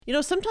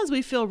Sometimes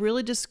we feel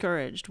really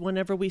discouraged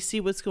whenever we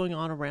see what's going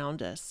on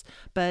around us.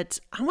 But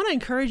I want to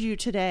encourage you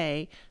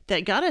today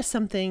that God has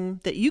something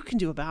that you can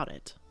do about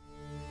it.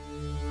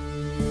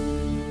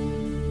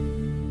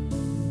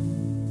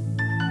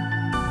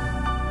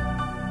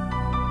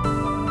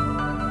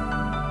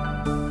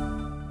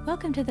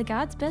 Welcome to the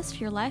God's Best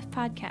for Your Life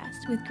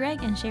podcast with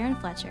Greg and Sharon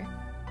Fletcher.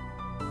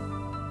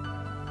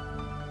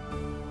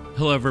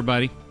 Hello,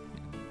 everybody.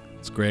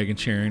 It's Greg and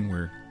Sharon.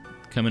 We're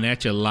coming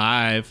at you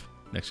live.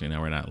 Actually,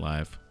 no, we're not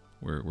live.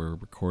 We're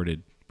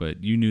recorded,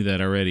 but you knew that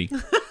already.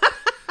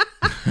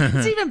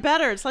 It's even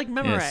better. It's like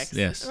Memorex.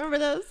 Yes. Remember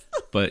those?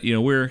 But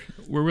we're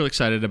really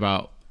excited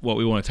about what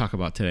we want to talk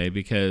about today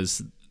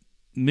because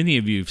many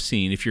of you have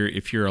seen, if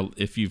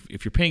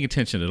you're paying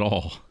attention at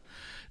all,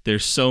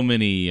 there's so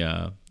many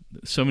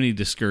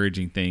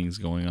discouraging things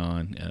going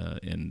on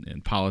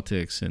in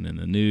politics and in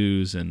the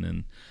news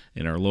and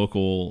in our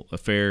local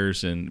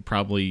affairs, and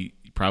probably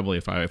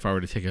if I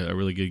were to take a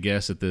really good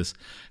guess at this,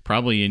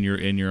 probably in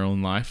your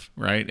own life,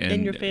 right? And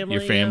in your family,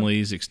 your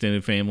families,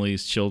 extended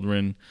families,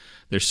 children.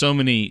 There's so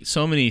many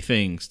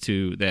things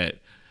that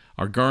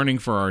are garnering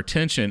for our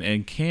attention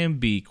and can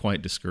be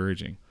quite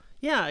discouraging.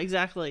 Yeah,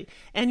 exactly.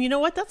 And you know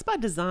what? That's by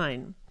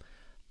design.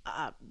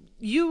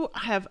 You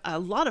have a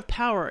lot of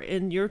power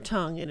in your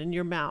tongue and in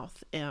your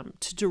mouth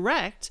to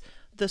direct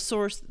the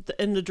source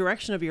in the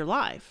direction of your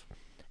life,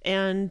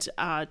 and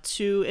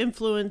to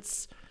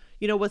influence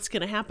what's going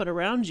to happen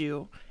around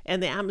you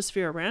and the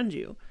atmosphere around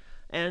you.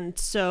 And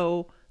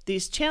so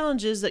these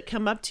challenges that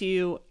come up to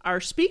you are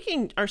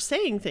saying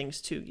things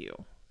to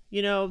you.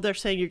 They're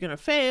saying you're going to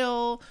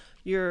fail.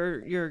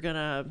 You're going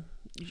to.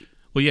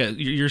 Well, yeah,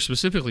 you're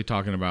specifically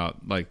talking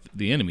about like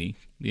the enemy.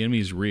 The enemy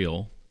is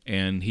real,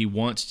 and he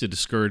wants to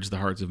discourage the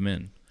hearts of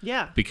men.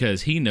 Yeah.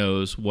 Because he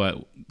knows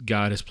what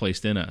God has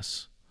placed in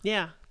us.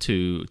 Yeah.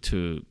 To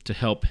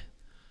help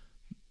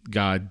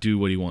God do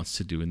what he wants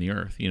to do in the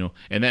earth,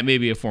 and that may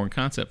be a foreign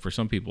concept for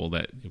some people,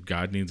 that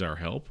God needs our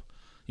help,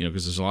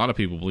 because there's a lot of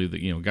people believe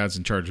that, God's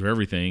in charge of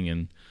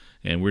everything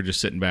and we're just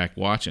sitting back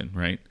watching,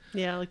 right?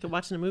 Yeah. Like they're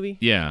watching a movie.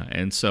 Yeah.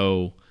 And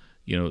so,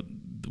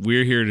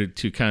 we're here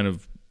to kind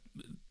of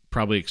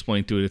probably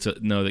explain to it.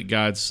 That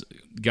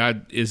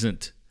God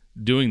isn't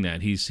doing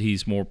that.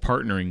 He's more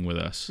partnering with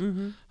us,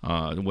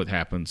 what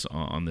happens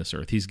on this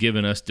earth. He's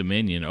given us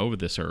dominion over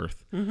this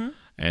earth. Mm-hmm.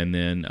 And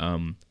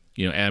then,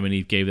 Adam and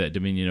Eve gave that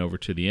dominion over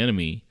to the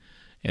enemy,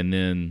 and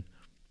then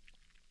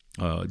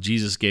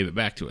Jesus gave it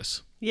back to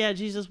us. Yeah,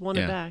 Jesus won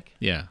it back.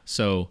 Yeah,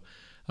 so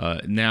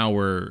now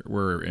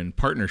we're in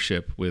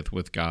partnership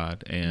with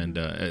God, and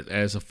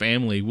as a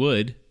family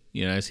would,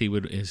 as he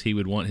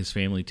would want his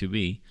family to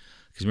be,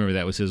 because remember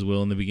that was his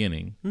will in the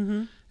beginning,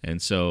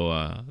 and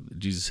so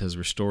Jesus has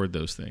restored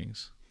those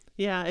things.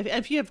 Yeah,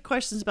 if you have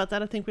questions about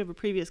that, I think we have a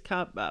previous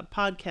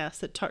podcast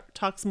that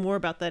talks more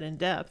about that in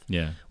depth.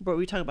 Yeah. Where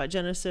we talk about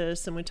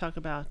Genesis, and we talk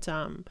about,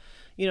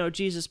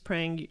 Jesus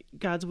praying,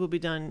 God's will be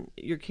done,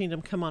 your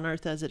kingdom come on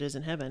earth as it is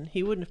in heaven.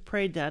 He wouldn't have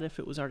prayed that if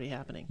it was already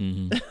happening.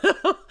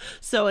 Mm-hmm.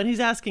 So, and he's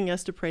asking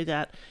us to pray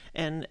that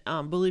and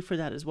believe for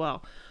that as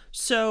well.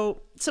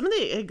 So some of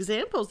the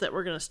examples that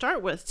we're going to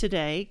start with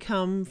today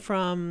come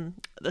from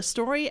the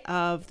story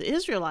of the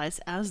Israelites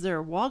as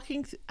they're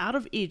walking out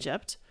of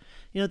Egypt.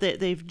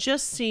 They've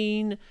just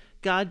seen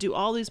God do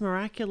all these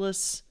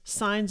miraculous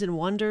signs and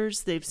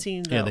wonders. They've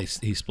seen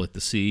he split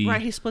the sea.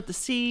 Right, he split the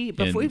sea.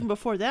 Even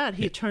before that,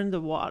 he turned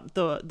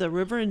the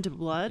river into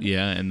blood.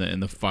 Yeah, and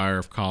the fire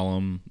of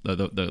column,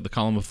 the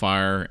column of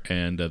fire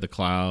and the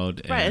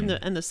cloud. Right, and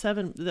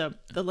the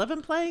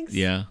 11 plagues.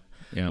 Yeah.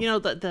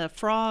 The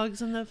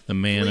frogs and the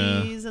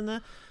manna fleas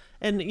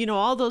and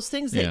all those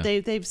things that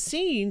they've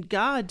seen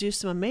God do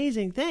some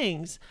amazing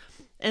things,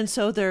 and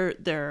so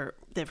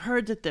they've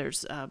heard that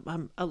there's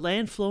a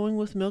land flowing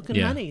with milk and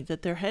honey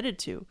that they're headed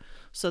to.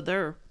 So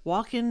they're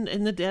walking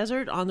in the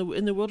desert,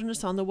 in the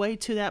wilderness on the way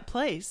to that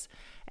place.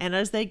 And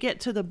as they get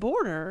to the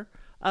border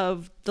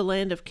of the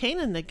land of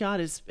Canaan that God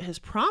has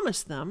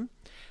promised them,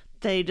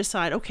 they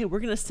decide, okay, we're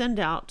going to send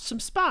out some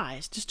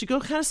spies just to go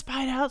kind of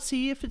spy it out,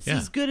 see if it's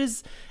as good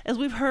as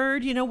we've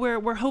heard.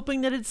 We're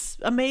hoping that it's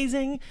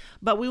amazing,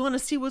 but we want to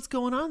see what's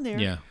going on there.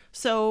 Yeah.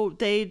 So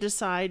they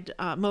decide,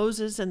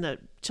 Moses and the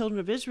children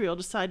of Israel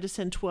decide to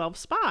send 12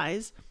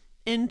 spies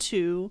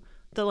into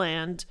the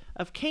land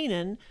of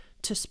Canaan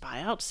to spy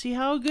out, see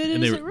how good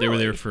it is. They were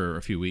there for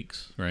a few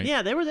weeks, right?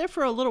 Yeah, they were there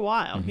for a little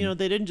while. Mm-hmm.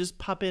 They didn't just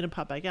pop in and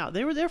pop back out.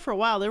 They were there for a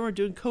while. They were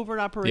doing covert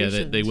operations.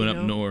 Yeah, they went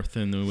up north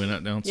and they went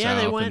up down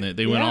south, and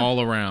they went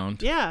all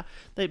around. Yeah,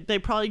 they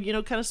probably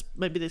kind of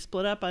maybe they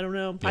split up. I don't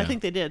know. Yeah. I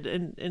think they did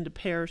into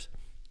pairs.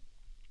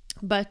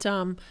 But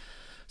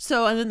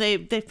so and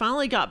then they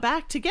finally got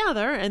back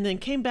together and then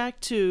came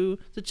back to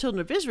the children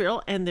of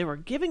Israel, and they were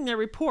giving their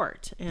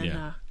report. And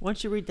why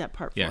don't you read that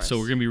part for us? Yeah, so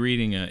we're going to be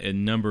reading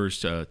in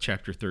Numbers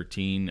chapter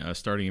 13,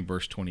 starting in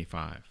verse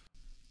 25.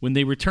 When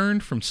they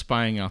returned from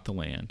spying out the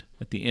land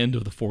at the end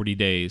of the 40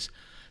 days,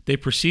 they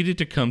proceeded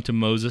to come to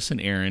Moses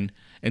and Aaron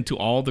and to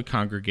all the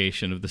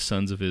congregation of the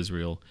sons of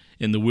Israel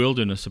in the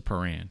wilderness of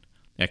Paran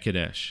at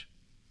Kadesh.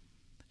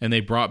 And they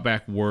brought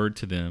back word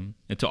to them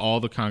and to all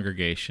the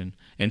congregation,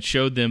 and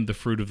showed them the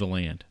fruit of the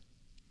land.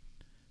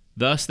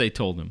 Thus they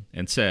told him,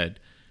 and said,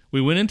 We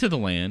went into the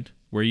land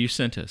where you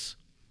sent us,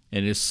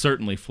 and it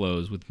certainly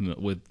flows with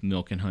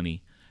milk and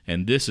honey,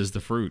 and this is the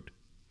fruit.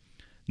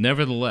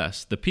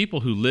 Nevertheless, the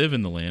people who live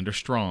in the land are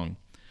strong,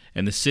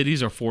 and the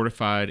cities are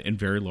fortified and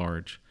very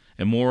large.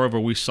 And moreover,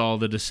 we saw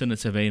the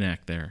descendants of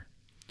Anak there.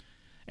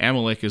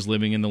 Amalek is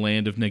living in the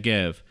land of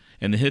Negev,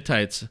 and the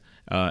Hittites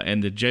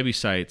and the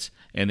Jebusites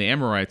and the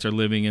Amorites are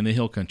living in the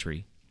hill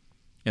country.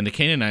 And the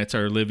Canaanites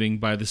are living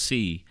by the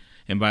sea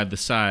and by the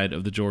side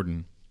of the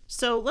Jordan.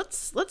 So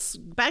let's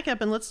back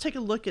up and let's take a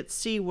look at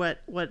see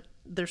what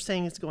they're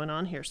saying is going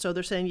on here. So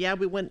they're saying, yeah,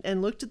 we went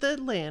and looked at the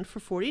land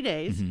for 40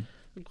 days,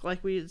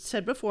 like we had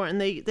said before,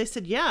 and they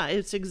said, yeah,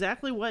 it's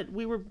exactly what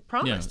we were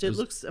promised. It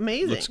looks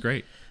amazing. Looks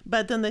great.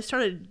 But then they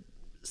started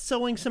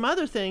sowing some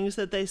other things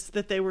that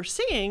they were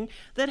seeing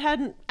that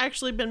hadn't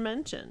actually been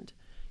mentioned.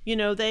 You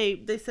know,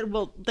 they said,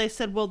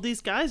 well,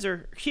 these guys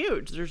are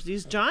huge. There's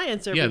these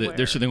giants everywhere. Yeah,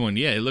 they're sitting going,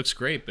 yeah, it looks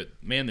great, but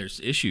man,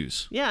 there's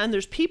issues. Yeah, and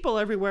there's people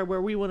everywhere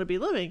where we want to be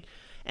living.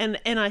 And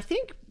I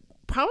think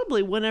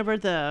probably whenever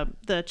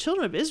the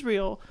children of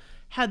Israel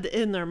had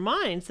in their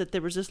minds that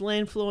there was this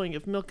land flowing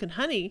of milk and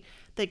honey,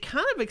 they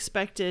kind of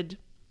expected,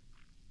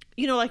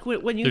 you know, like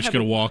when you they're just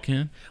going to walk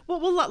in?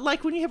 Well,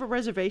 like when you have a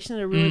reservation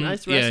at a really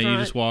nice restaurant. Yeah, you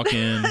just walk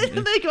in.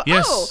 And they go,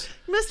 yes. Oh,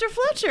 Mr.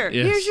 Fletcher,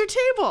 here's your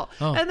table.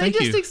 Oh, and they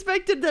just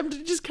expected them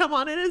to just come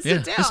on in and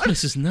sit down. This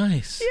place is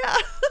nice. Yeah.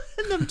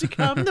 And them to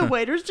come, the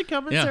waiters to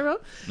come and serve them.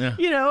 Yeah.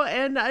 You know,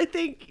 and I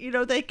think, you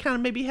know, they kind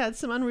of maybe had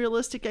some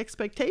unrealistic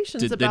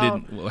expectations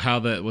about how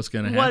that was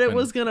going to happen. What it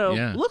was going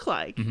to look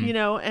like, you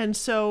know. And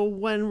so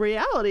when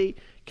reality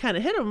kind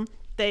of hit them,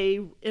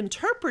 they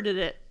interpreted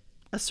it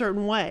a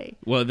certain way.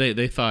 Well,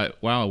 they thought,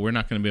 wow, we're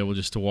not going to be able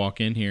just to walk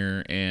in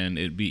here and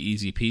it'd be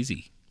easy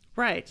peasy.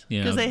 Right.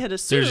 Because they had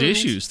assumed. There's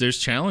issues. There's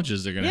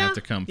challenges that are going to have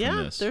to come from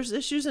this. There's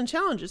issues and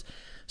challenges.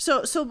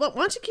 So but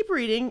why don't you keep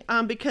reading?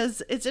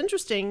 Because it's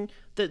interesting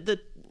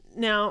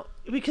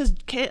because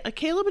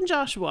Caleb and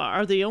Joshua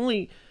are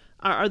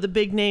the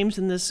big names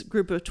in this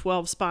group of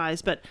 12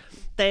 spies, but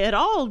they had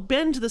all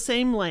been to the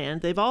same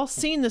land. They've all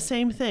seen the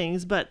same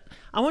things, but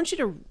I want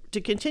you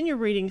to continue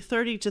reading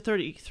 30 to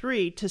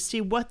 33 to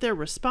see what their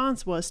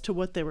response was to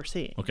what they were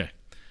seeing. Okay.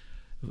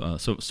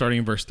 So starting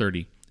in verse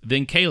 30.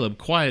 Then Caleb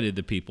quieted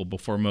the people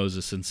before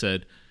Moses and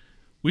said,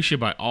 We should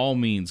by all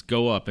means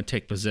go up and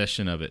take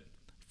possession of it,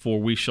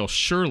 for we shall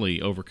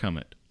surely overcome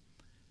it.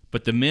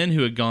 But the men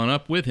who had gone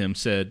up with him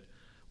said,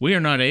 We are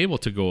not able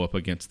to go up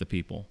against the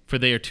people, for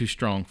they are too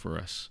strong for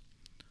us.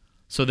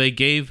 So they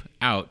gave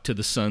out to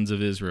the sons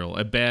of Israel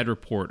a bad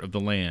report of the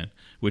land,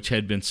 which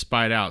had been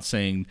spied out,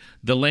 saying,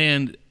 The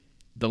land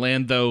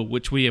though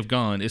which we have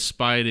gone is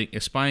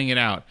spying it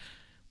out.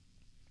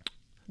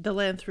 The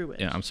land through which.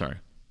 Yeah, I'm sorry.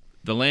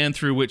 The land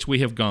through which we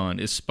have gone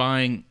is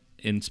spying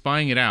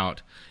it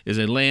out is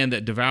a land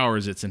that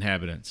devours its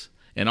inhabitants,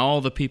 and all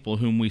the people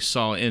whom we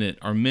saw in it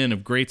are men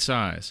of great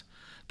size.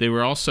 They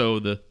were also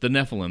the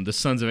Nephilim, the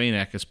sons of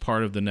Anak, as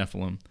part of the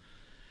Nephilim,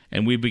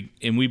 and we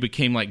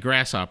became like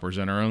grasshoppers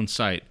in our own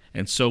sight,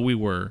 and so we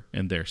were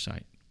in their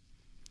sight.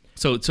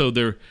 So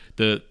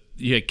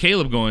you had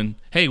Caleb going,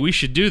 hey, we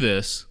should do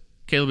this.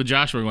 Caleb and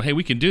Joshua were going, hey,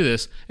 we can do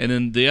this, and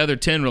then the other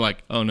 10 were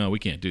like, oh no, we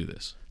can't do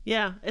this.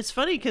 Yeah, it's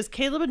funny because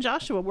Caleb and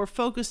Joshua were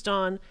focused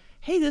on,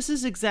 hey, this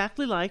is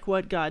exactly like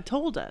what God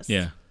told us.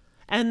 Yeah.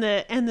 And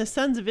the other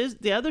sons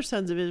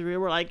of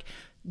Israel were like,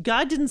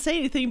 God didn't say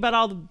anything about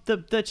all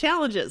the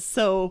challenges,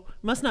 so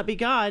must not be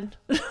God.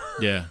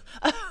 Yeah.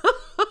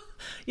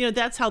 You know,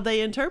 that's how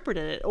they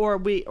interpreted it,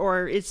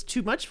 or it's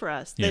too much for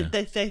us. Yeah.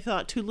 They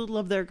thought too little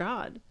of their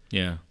God.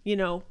 Yeah. You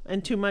know,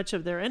 and too much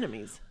of their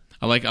enemies.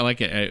 I like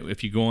it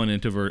if you go on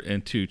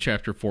into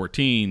chapter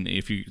 14,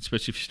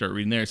 especially if you start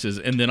reading there, it says,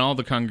 and then all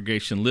the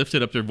congregation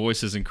lifted up their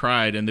voices and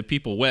cried, and the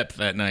people wept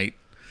that night.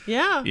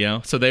 Yeah. You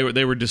know, so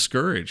they were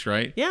discouraged,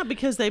 right? Yeah,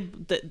 because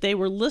they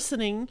were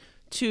listening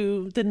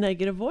to the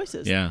negative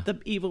voices, the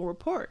evil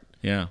report.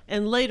 Yeah.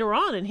 And later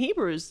on in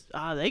Hebrews,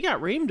 they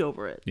got reamed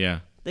over it. Yeah.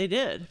 They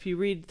did. If you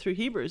read through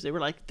Hebrews, they were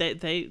like,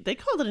 they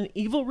called it an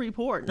evil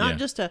report, not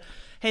just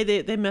hey,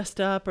 they messed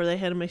up or they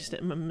had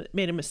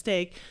made a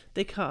mistake.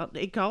 It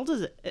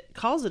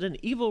calls it an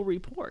evil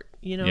report,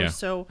 you know? Yeah.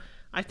 So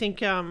I think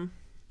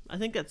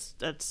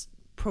that's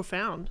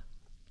profound.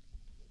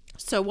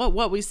 So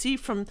what we see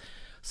from,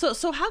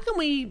 so how can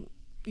we,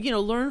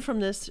 learn from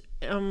this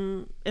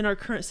in our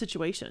current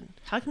situation?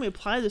 How can we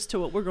apply this to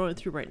what we're going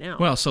through right now?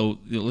 Well, so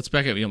let's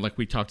back up. Like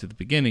we talked at the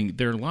beginning,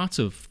 there are lots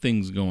of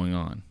things going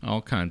on,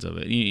 all kinds of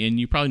it. And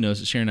you probably notice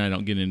that Sharon and I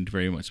don't get into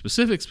very much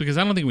specifics because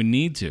I don't think we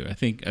need to. I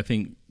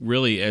think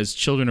really as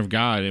children of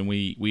God, and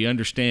we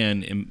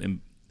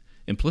understand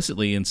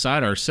implicitly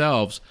inside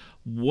ourselves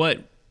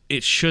what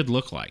it should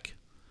look like.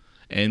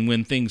 And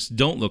when things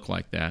don't look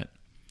like that,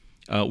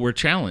 we're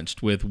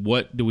challenged with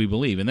what do we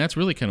believe, and that's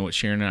really kind of what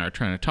Sharon and I are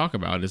trying to talk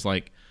about. Is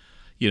like,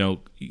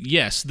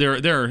 yes, there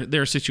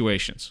are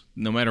situations,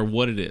 no matter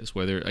what it is,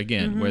 whether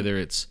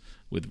it's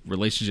with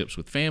relationships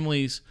with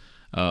families,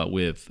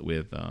 with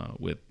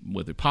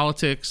the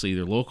politics,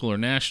 either local or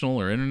national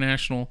or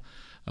international,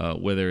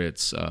 whether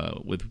it's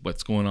with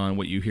what's going on,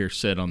 what you hear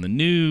said on the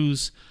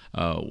news,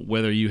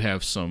 whether you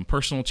have some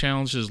personal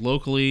challenges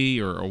locally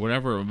or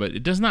whatever. But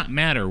it does not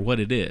matter what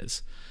it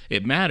is.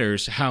 It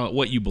matters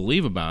what you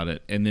believe about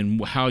it, and then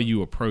how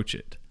you approach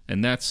it.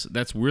 And that's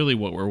really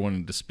what we're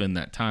wanting to spend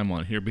that time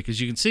on here,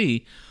 because you can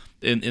see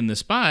in the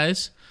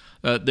spies,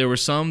 there were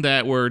some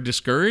that were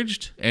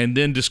discouraged and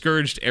then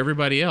discouraged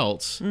everybody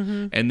else.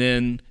 Mm-hmm. And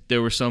then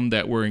there were some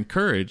that were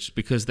encouraged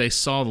because they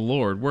saw the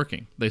Lord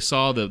working. They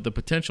saw the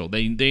potential.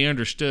 They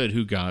understood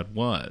who God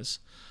was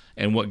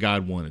and what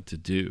God wanted to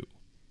do.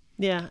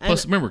 Yeah.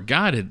 Plus, remember,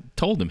 God had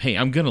told them, hey,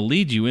 I'm going to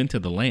lead you into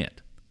the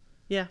land.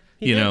 Yeah.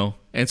 You know?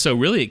 And so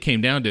really it came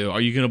down to, are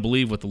you going to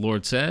believe what the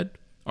Lord said?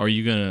 Or are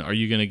you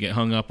gonna get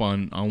hung up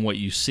on what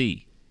you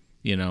see?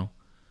 You know?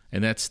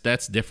 And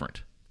that's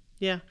different.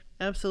 Yeah,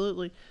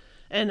 absolutely.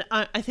 And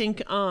I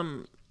think,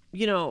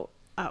 you know,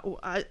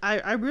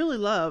 I really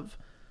love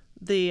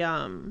the,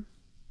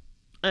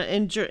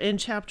 in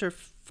chapter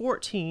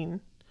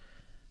 14,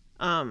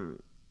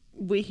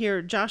 we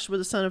hear Joshua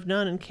the son of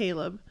Nun and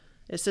Caleb.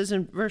 It says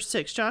in verse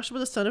 6, Joshua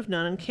the son of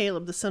Nun and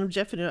Caleb the son of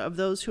Jephunneh, of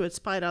those who had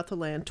spied out the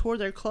land, tore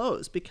their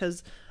clothes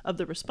because of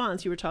the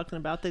response you were talking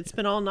about. They'd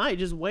spent all night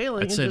just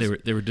wailing. I'd say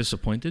they were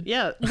disappointed.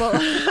 Yeah, well,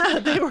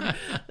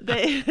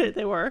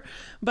 they were,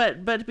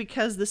 but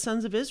because the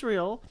sons of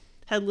Israel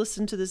had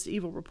listened to this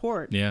evil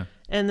report. Yeah.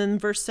 And then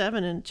verse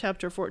 7 in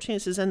chapter 14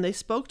 it says, and they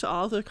spoke to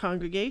all the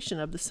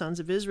congregation of the sons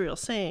of Israel,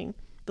 saying,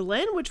 the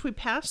land which we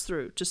passed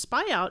through to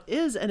spy out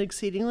is an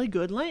exceedingly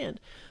good land.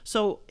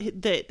 So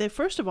they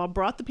first of all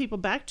brought the people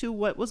back to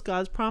what was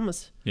God's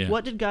promise. Yeah.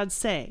 What did God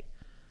say?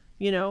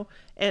 You know,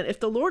 and if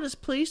the Lord is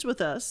pleased with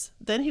us,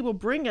 then he will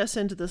bring us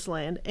into this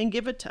land and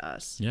give it to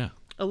us. Yeah.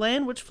 A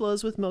land which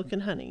flows with milk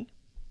and honey.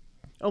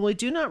 Only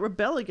do not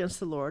rebel against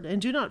the Lord, and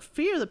do not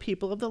fear the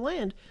people of the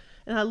land.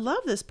 And I love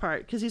this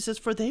part because he says,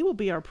 for they will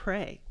be our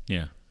prey.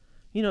 Yeah.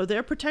 You know,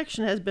 their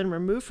protection has been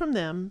removed from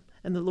them,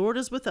 and the Lord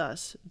is with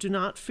us. Do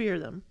not fear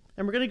them.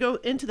 And we're going to go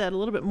into that a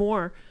little bit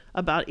more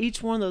about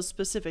each one of those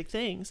specific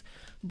things.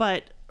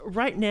 But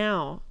right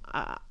now,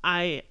 God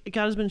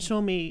has been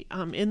showing me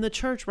in the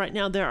church right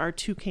now, there are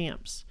two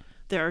camps.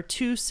 There are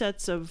two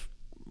sets of,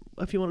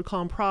 if you want to call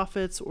them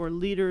prophets or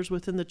leaders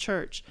within the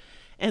church.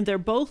 And they're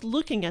both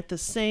looking at the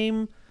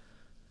same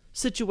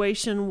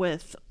situation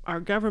with our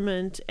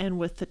government and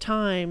with the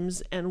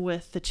times and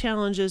with the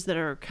challenges that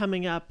are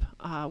coming up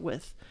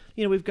with,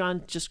 you know, we've gone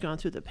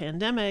through the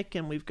pandemic,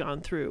 and we've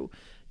gone through,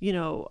 you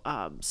know,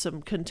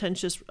 some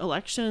contentious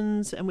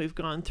elections, and we've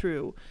gone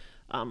through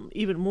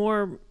even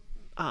more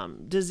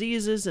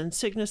diseases and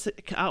sickness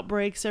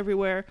outbreaks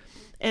everywhere.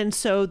 And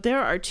so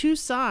there are two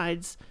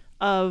sides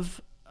of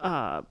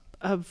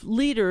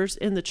leaders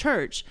in the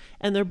church,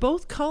 and they're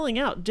both calling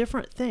out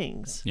different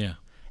things. Yeah.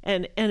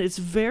 And it's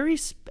very,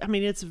 I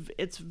mean, it's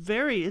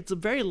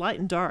very light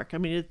and dark. I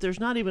mean, there's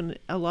not even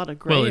a lot of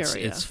gray area.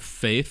 It's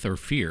faith or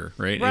fear,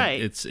 right?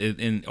 Right.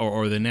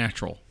 Or the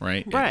natural,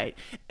 right? Right.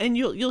 And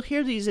you'll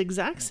hear these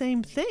exact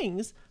same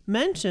things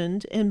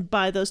mentioned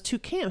by those two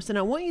camps. And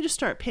I want you to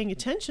start paying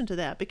attention to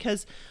that,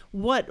 because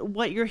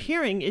what you're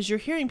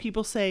hearing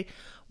people say,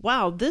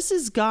 wow, this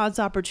is God's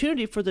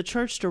opportunity for the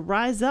church to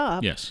rise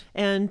up. Yes.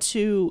 And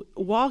to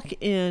walk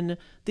in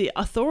the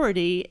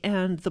authority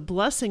and the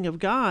blessing of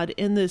God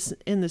in this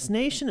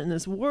nation, in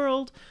this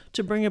world,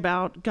 to bring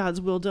about God's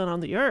will done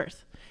on the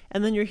earth.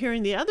 And then you're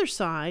hearing the other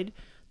side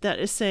that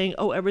is saying,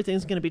 oh,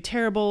 everything's going to be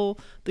terrible.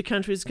 The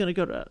country's going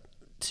to go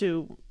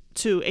to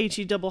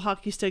HE double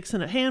hockey sticks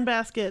in a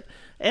handbasket,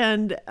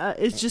 and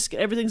it's just,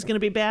 everything's going to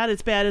be bad.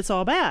 It's bad. It's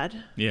all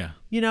bad. Yeah.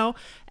 You know?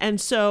 And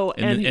so,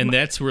 and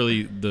that's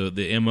really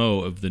the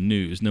MO of the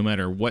news, no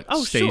matter what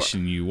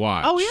station you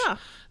watch. Oh yeah.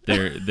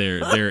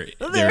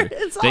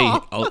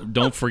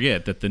 Don't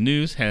forget that the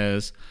news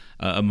has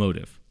a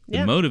motive.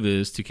 The motive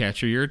is to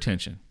capture your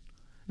attention.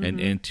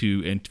 And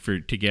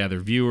to gather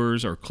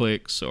viewers or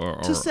clicks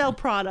or to sell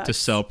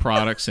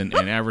products and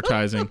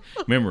advertising.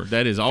 Remember,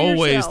 that is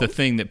always the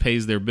thing that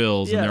pays their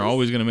bills, and they're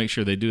always going to make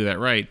sure they do that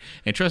right.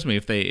 And trust me,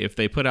 if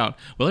they put out,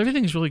 well,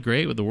 everything's really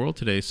great with the world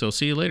today, so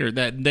see you later,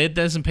 that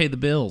doesn't pay the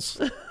bills.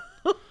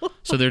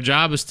 So their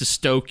job is to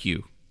stoke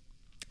you.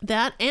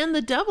 That, and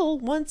the devil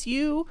wants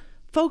you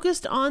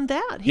focused on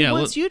that. He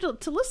wants you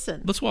to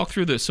listen. Let's walk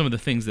through some of the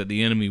things that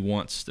the enemy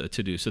wants to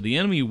do. So the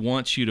enemy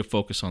wants you to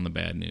focus on the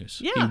bad news.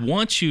 Yeah. He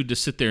wants you to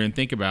sit there and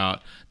think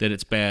about that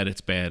it's bad,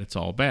 it's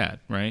all bad,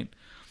 right?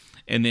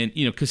 And then,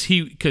 you know, because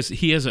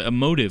he has a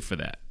motive for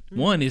that. Mm-hmm.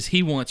 One is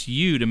he wants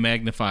you to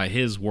magnify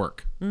his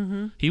work.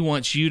 Mm-hmm. He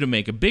wants you to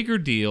make a bigger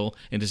deal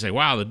and to say,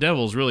 wow, the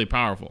devil's really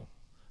powerful,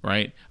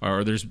 right?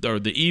 Or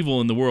the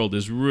evil in the world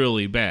is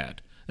really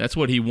bad. That's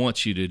what he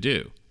wants you to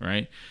do,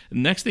 right? The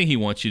next thing he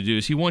wants you to do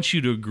is he wants you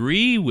to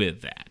agree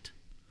with that.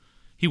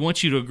 He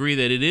wants you to agree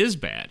that it is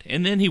bad,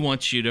 and then he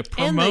wants you to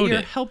promote it. And that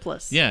you're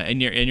helpless. Yeah, and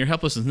you're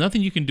helpless. There's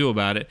nothing you can do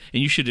about it,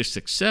 and you should just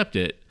accept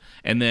it,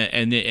 and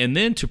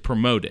then to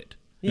promote it.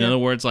 In other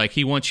words, like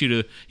he wants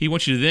you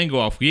to then go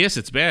off, yes,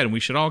 it's bad and we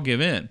should all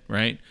give in,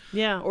 right?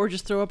 Yeah, or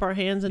just throw up our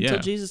hands until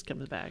Jesus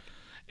comes back.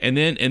 And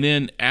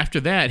then after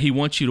that, he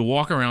wants you to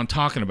walk around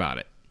talking about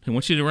it. He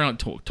wants you to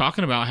around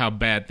talking about how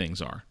bad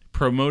things are.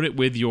 Promote it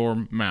with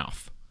your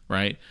mouth,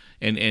 right?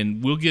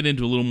 And we'll get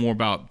into a little more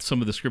about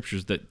some of the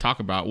scriptures that talk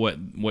about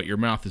what your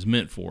mouth is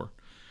meant for.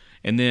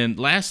 And then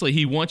lastly,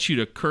 he wants you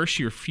to curse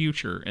your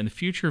future and the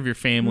future of your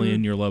family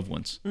and your loved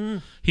ones.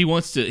 He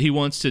wants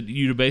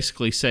you to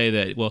basically say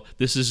that, well,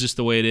 this is just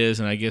the way it is,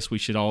 and I guess we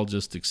should all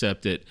just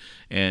accept it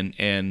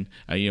and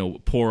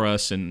poor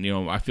us, and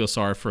I feel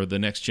sorry for the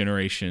next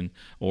generation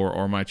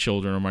or my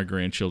children or my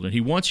grandchildren.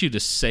 He wants you to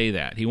say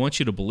that. He wants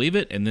you to believe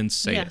it and then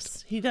say it.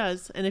 Yes, he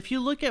does. And if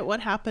you look at what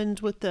happened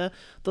with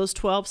those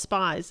 12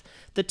 spies,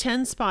 the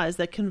 10 spies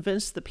that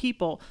convinced the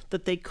people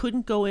that they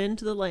couldn't go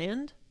into the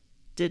land,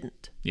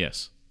 didn't.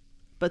 Yes.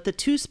 But the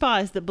 2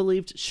 spies that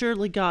believed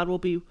surely God will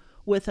be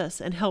with us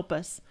and help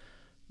us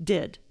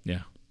did.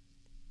 Yeah.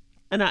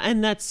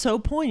 And that's so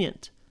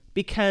poignant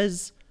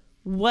because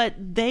what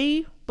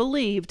they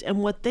believed and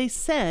what they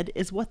said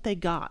is what they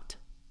got.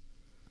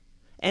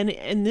 And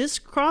in this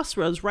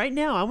crossroads right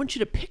now, I want you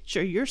to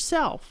picture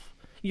yourself,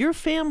 your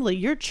family,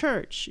 your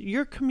church,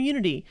 your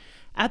community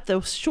at the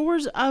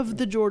shores of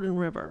the Jordan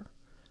River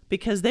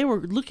because they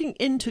were looking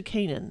into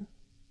Canaan.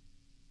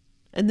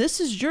 And this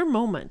is your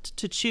moment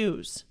to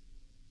choose.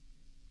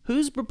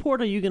 Whose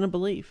report are you going to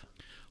believe?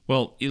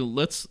 Well,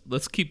 let's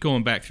keep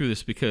going back through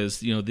this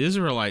because the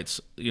Israelites,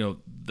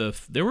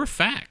 there were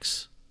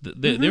facts.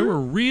 There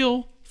were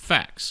real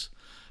facts,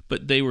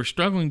 but they were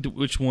struggling to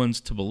which ones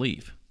to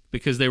believe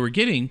because they were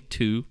getting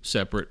 2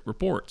 separate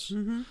reports.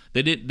 Mm-hmm.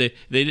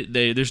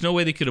 There's no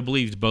way they could have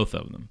believed both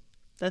of them.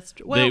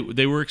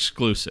 They were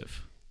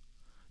exclusive.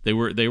 They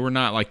were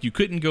not like you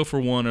couldn't go for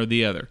one or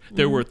the other.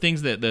 There were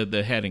things that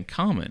they had in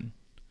common.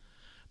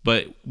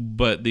 But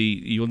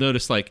you'll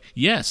notice, like,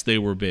 yes, they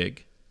were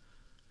big.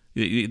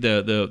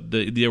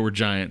 There were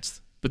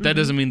giants, but that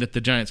doesn't mean that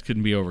the giants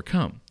couldn't be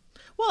overcome.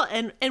 Well,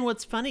 and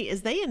what's funny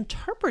is they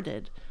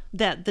interpreted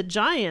that the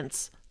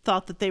giants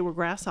thought that they were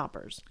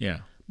grasshoppers. Yeah.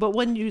 But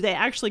when they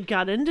actually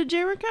got into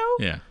Jericho,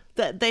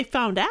 that they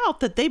found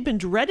out that they've been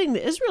dreading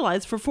the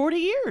Israelites for 40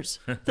 years.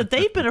 That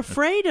they've been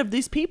afraid of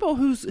these people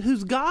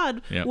whose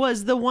God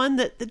was the one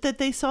that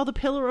they saw the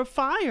pillar of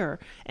fire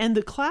and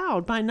the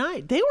cloud by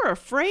night. They were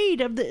afraid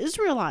of the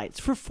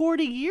Israelites for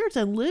 40 years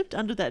and lived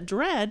under that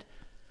dread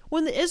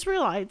when the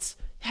Israelites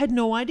had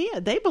no idea.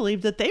 They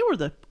believed that they were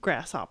the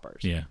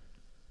grasshoppers. Yeah.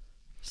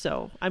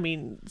 So, I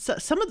mean,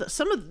 some of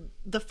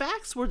the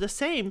facts were the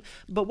same,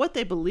 but what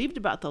they believed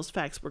about those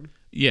facts were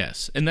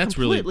and that's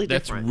completely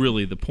different.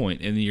 Really the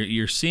point. And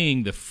you're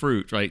seeing the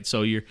fruit, right?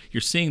 So you're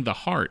seeing the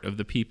heart of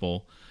the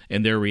people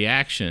and their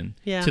reaction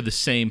to the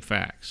same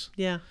facts.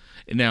 Yeah.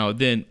 Now,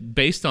 then,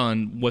 based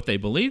on what they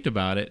believed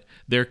about it,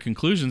 their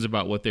conclusions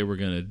about what they were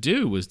going to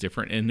do was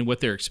different, and what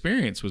their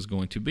experience was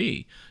going to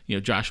be.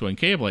 Joshua and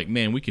Caleb, like,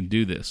 man, we can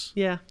do this.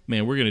 Yeah.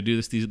 Man, we're going to do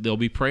this. They'll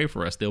be prey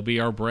for us. They'll be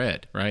our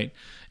bread, right?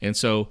 And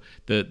so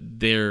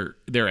their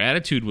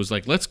attitude was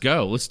like, let's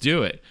go, let's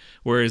do it.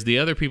 Whereas the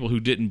other people who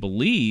didn't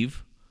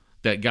believe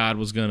that God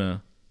was going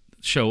to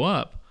show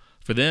up,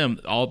 for them,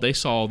 all they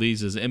saw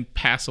these as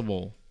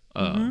impassable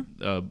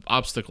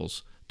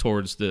obstacles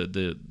towards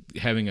the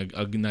having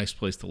a nice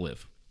place to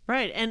live.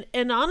 Right.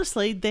 And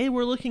honestly, they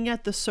were looking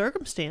at the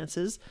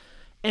circumstances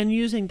and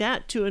using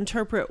that to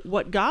interpret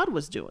what God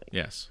was doing.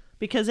 Yes.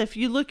 Because if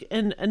you look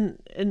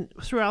and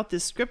throughout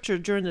this scripture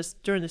during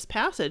this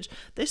passage,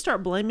 they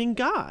start blaming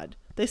God.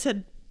 They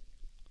said,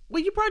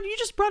 "Well, you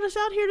just brought us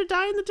out here to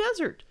die in the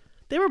desert."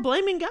 They were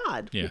blaming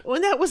God. Yeah.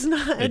 When that was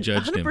not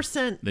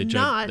 100%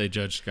 not. They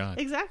judged God.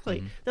 Exactly.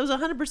 Mm-hmm. That was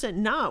 100%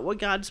 not what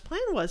God's plan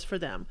was for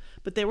them.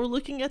 But they were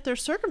looking at their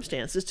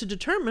circumstances to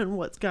determine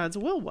what God's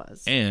will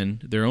was.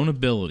 And their own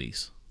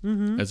abilities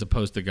as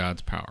opposed to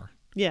God's power.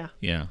 Yeah.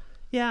 Yeah.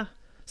 Yeah.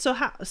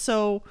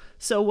 So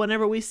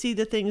whenever we see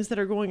the things that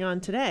are going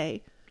on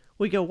today,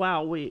 we go,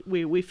 wow,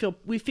 we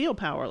feel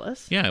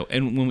powerless. Yeah,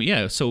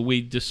 and so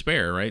we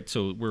despair, right?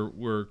 So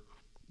we're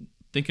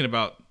thinking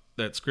about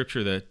that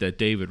scripture that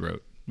David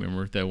wrote.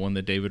 Remember that one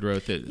that David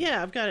wrote?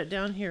 Yeah, I've got it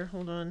down here.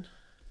 Hold on.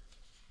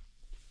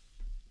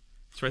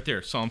 It's right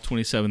there, Psalm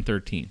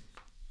 27:13.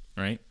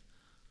 Right?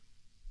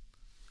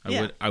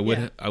 I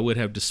would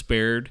have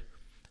despaired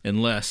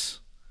unless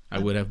I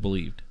would have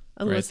believed.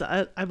 Unless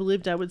right? I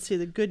believed I would see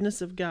the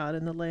goodness of God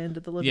in the land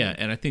of the living. Yeah,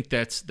 and I think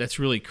that's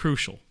really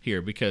crucial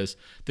here because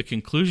the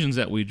conclusions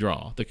that we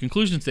draw, the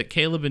conclusions that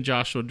Caleb and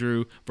Joshua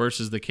drew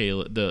versus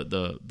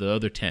the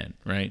other 10,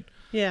 right?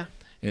 Yeah.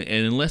 And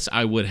unless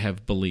I would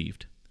have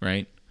believed,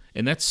 right?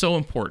 And that's so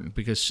important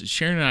because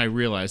Sharon and I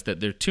realized that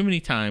there are too many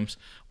times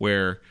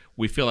where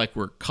we feel like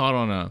we're caught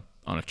on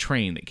a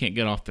train that can't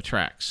get off the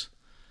tracks.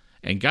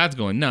 And God's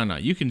going, no,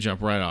 you can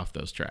jump right off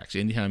those tracks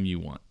anytime you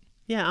want.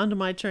 Yeah, onto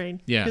my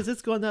train. Yeah, because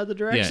it's going the other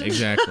direction. Yeah,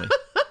 exactly.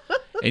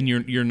 And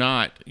you're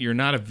not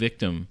a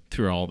victim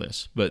through all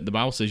this, but the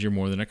Bible says you're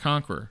more than a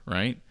conqueror,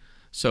 right?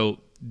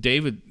 So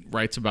David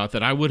writes about,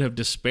 that I would have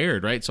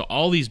despaired, right? So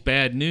all these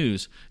bad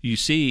news, you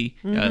see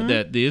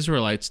that the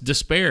Israelites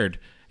despaired.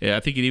 I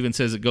think it even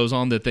says, it goes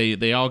on that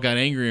they all got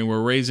angry and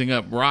were raising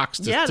up rocks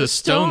to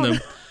stone them.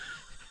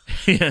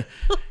 Yeah.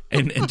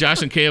 And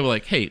Josh and Caleb were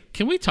like, hey,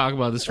 can we talk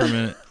about this for a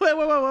minute?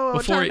 Whoa.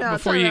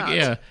 Before you,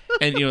 yeah.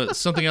 And,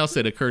 something else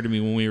that occurred to me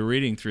when we were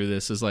reading through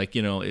this is like,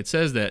 it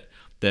says that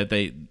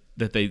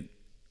they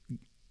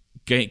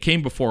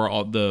came before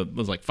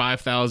was like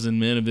 5,000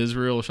 men of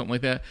Israel or something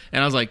like that.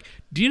 And I was like,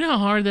 do you know how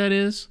hard that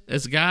is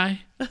as a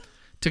guy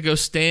to go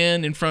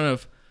stand in front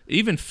of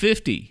even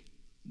 50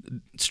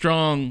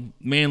 strong,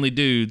 manly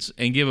dudes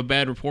and give a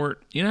bad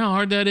report? You know how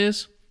hard that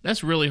is?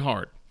 That's really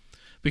hard.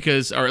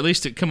 Because, or at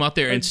least to come out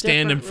there and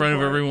stand in front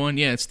of everyone.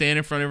 Yeah, stand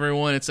in front of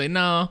everyone and say,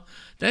 no,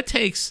 that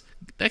takes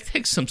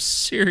some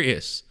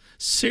serious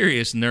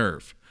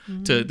nerve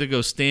to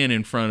go stand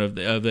in front of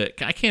the.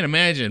 I can't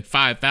imagine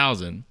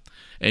 5,000,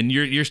 and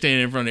you're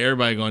standing in front of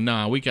everybody going,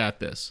 nah, we got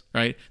this,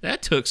 right?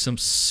 That took some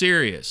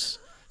serious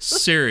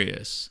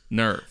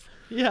nerve.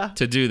 Yeah.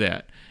 To do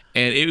that.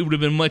 And it would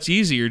have been much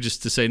easier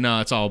just to say,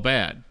 no, it's all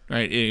bad,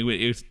 right?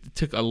 It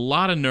took a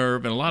lot of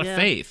nerve and a lot of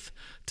faith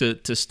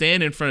to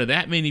stand in front of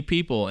that many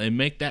people and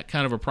make that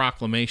kind of a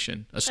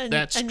proclamation,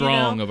 that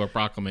strong of a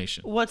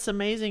proclamation. What's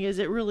amazing is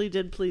it really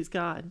did please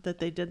God that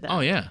they did that.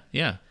 Oh, yeah,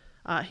 yeah.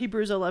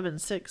 Hebrews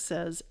 11:6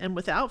 says, and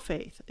without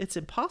faith, it's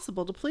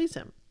impossible to please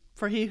him.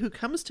 For he who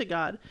comes to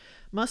God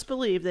must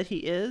believe that he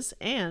is,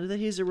 and that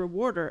he's a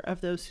rewarder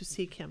of those who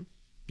seek him.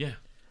 Yeah.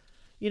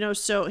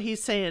 So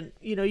he's saying,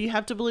 you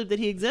have to believe that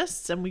he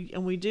exists, and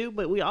we do,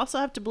 but we also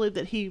have to believe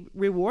that he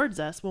rewards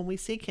us when we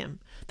seek him.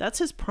 That's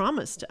his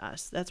promise to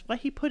us. That's why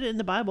he put it in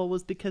the Bible,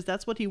 was because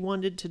that's what he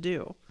wanted to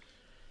do.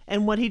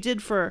 And what he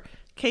did for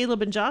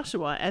Caleb and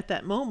Joshua at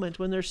that moment,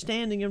 when they're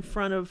standing in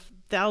front of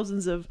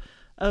thousands of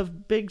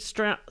big,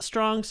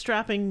 strong,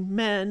 strapping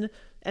men,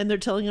 and they're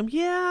telling them,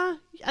 yeah,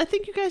 I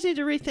think you guys need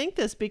to rethink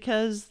this,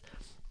 because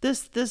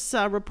this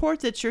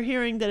report that you're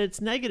hearing that it's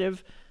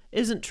negative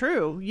isn't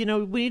true. We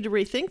need to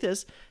rethink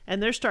this. And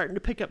they're starting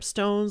to pick up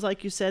stones,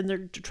 like you said, and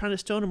they're trying to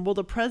stone them. Well,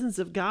 the presence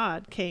of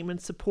God came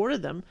and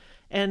supported them.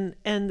 And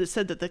it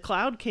said that the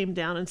cloud came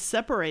down and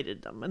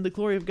separated them, and the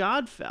glory of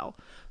God fell.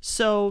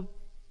 So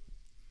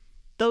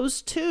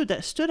those two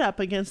that stood up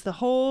against the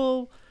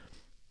whole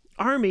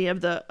army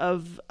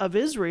of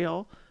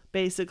Israel,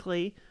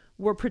 basically,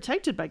 were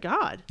protected by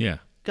God. Yeah.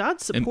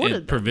 God supported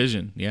them.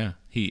 Provision. Yeah.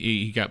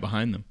 He got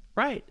behind them.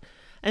 Right.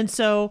 And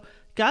so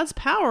God's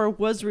power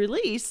was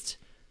released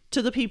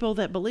to the people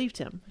that believed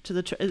him, to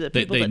the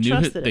people that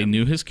trusted him. They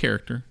knew his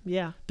character.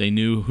 Yeah. They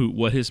knew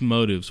what his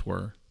motives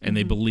were, and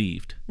they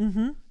believed.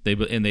 Mm-hmm.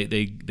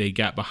 They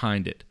got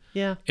behind it.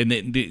 Yeah. And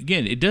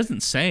again, it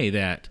doesn't say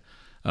that.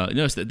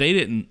 Notice that they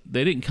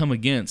didn't come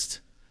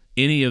against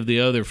any of the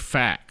other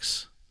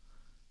facts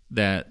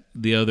that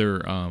the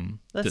other.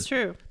 That's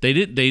true. They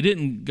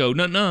didn't go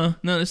no,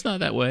 it's not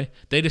that way.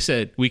 They just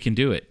said, we can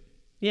do it.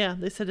 Yeah,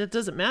 they said it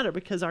doesn't matter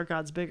because our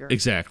God's bigger.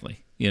 Exactly.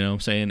 You know what I'm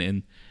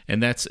saying?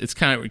 And it's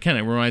kind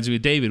of reminds me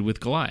of David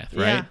with Goliath,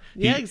 right?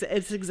 Yeah,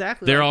 it's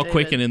exactly they're like all David.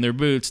 quaking in their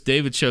boots.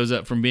 David shows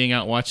up from being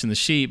out watching the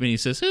sheep, and he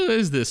says, who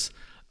is this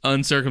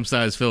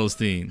uncircumcised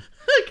Philistine?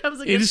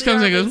 He just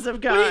comes and goes,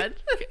 of God.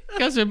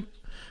 Guys,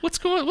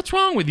 what's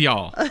wrong with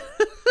y'all?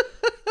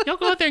 Y'all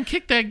go out there and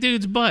kick that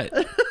dude's butt.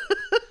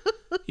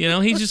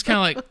 He's just kind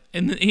of like,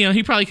 and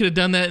he probably could have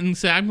done that and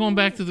said, I'm going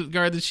back to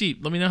guard the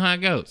sheep. Let me know how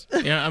it goes.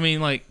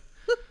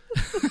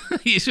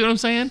 You see what I'm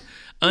saying?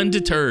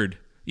 Undeterred,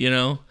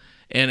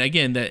 And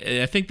again,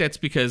 I think that's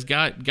because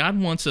God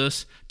wants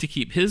us to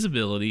keep his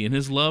ability and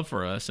his love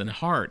for us and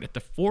heart at the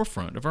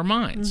forefront of our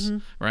minds,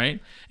 right?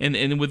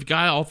 And with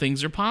God, all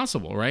things are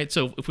possible, right?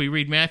 So if we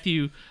read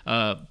Matthew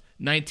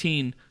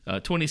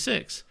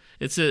 19:26,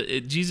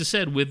 Jesus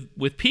said,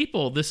 with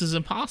people, this is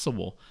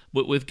impossible,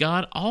 but with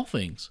God, all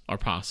things are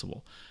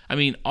possible. I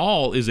mean,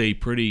 all is a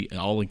pretty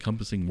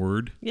all-encompassing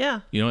word.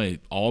 Yeah.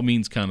 All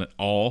means kind of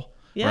all.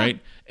 Yeah. Right?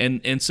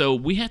 And so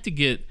we have to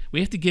get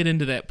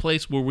into that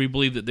place where we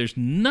believe that there's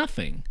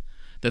nothing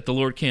that the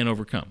Lord can't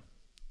overcome.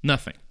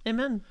 Nothing.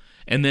 Amen.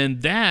 And then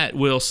that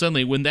will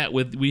suddenly, when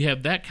we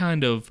have that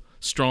kind of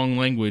strong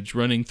language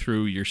running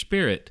through your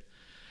spirit,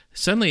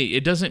 suddenly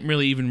it doesn't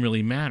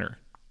really matter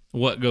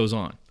what goes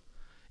on.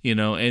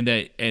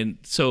 And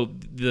so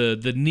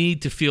the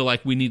need to feel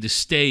like we need to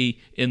stay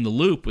in the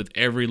loop with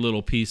every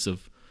little piece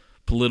of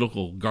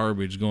political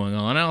garbage going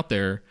on out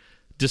there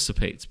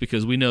dissipates,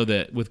 because we know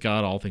that with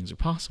God all things are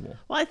possible.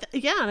 Well,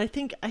 and I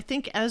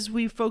think as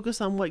we focus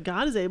on what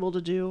God is able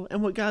to do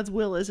and what God's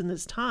will is in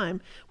this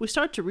time, we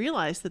start to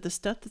realize that the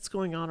stuff that's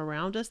going on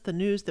around us, the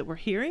news that we're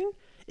hearing,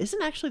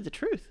 isn't actually the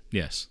truth.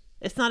 Yes.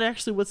 It's not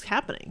actually what's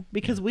happening,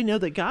 because we know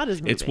that God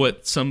is moving. It's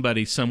what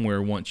somebody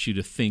somewhere wants you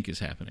to think is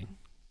happening.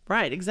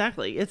 Right,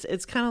 exactly.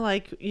 It's kind of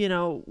like,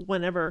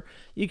 whenever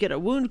you get a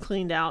wound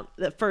cleaned out,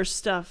 that first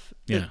stuff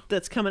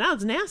that's coming out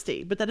is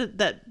nasty, but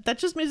that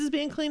just means it's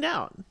being cleaned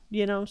out,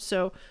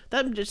 so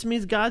that just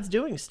means God's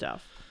doing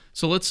stuff.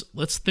 So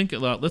let's think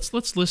about let's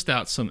list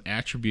out some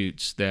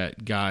attributes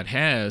that God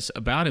has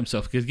about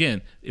himself. Because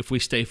again, if we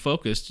stay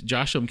focused,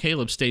 Joshua and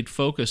Caleb stayed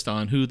focused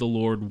on who the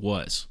Lord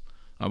was,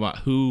 about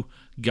who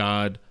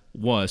God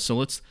was.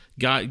 So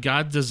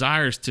God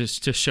desires to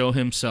show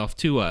himself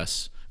to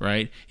us,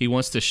 right? He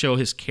wants to show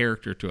his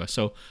character to us.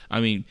 So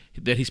I mean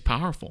that he's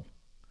powerful,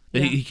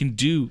 that he can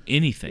do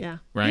anything. Yeah.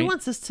 Right. He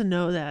wants us to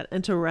know that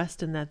and to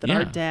rest in that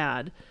our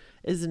dad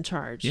is in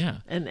charge. Yeah.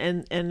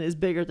 And is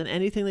bigger than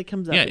anything that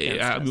comes up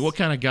against us. I mean, what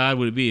kind of God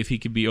would it be if he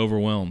could be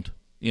overwhelmed?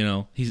 You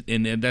know,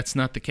 and that's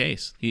not the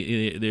case.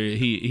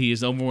 He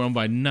is overwhelmed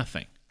by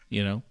nothing.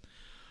 You know.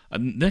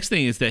 Next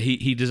thing is that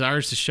he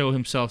desires to show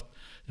himself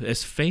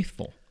as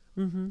faithful.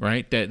 Mm-hmm.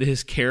 Right. That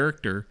his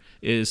character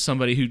is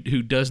somebody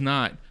who does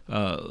not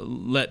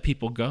let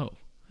people go.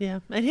 Yeah,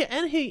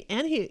 and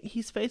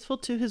he's faithful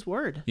to his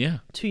word. Yeah.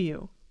 To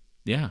you.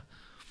 Yeah.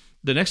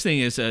 The next thing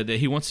is that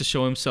he wants to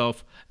show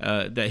himself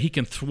that he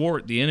can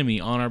thwart the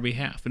enemy on our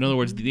behalf. In other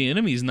words, the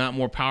enemy is not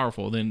more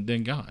powerful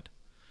than God,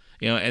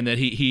 you know, and that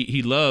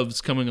he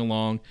loves coming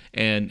along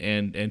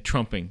and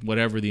trumping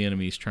whatever the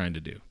enemy is trying to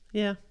do.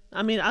 Yeah,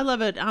 I mean, I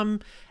love it.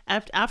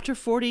 After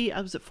 40, I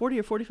was at 40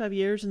 or 45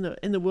 years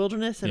in the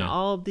wilderness, and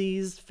all of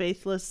these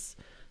faithless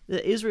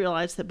the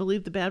Israelites that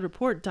believed the bad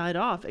report died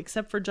off,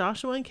 except for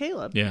Joshua and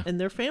Caleb and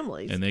their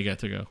families. And they got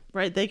to go.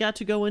 Right. They got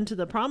to go into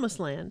the promised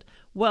land.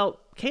 Well,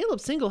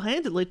 Caleb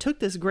single-handedly took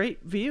this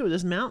great view of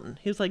this mountain.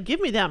 He was like, give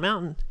me that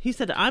mountain. He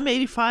said, I'm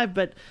 85,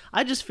 but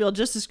I just feel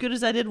just as good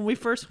as I did when we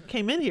first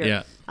came in here.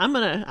 Yeah. I'm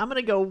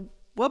gonna go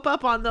whoop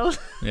up on those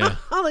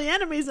all the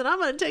enemies, and I'm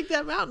going to take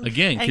that mountain.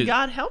 Again, and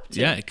God helped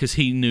him. Yeah, because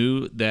he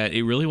knew that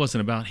it really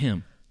wasn't about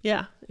him.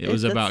 Yeah. It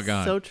was about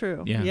God. So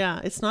true. Yeah.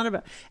 It's not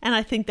about, and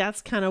I think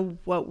that's kind of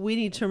what we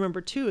need to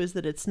remember too, is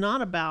that it's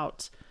not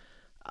about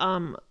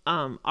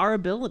our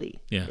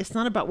ability. Yeah. It's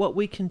not about what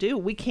we can do.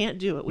 We can't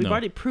do it. We've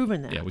already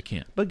proven that. Yeah, we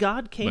can't. But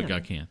God can. But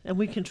God can. And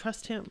we can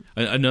trust him.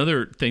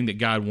 Another thing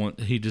that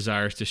he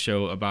desires to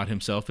show about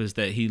himself is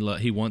that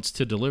he wants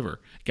to deliver.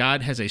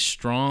 God has a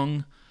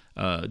strong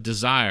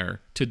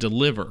desire to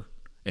deliver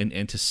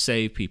and to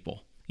save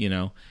people. You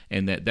know,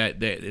 and that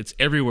it's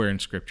everywhere in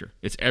Scripture.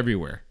 It's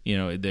everywhere. You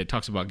know, it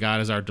talks about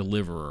God as our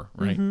deliverer,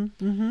 right?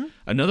 Mm-hmm, mm-hmm.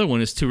 Another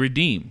one is to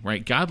redeem,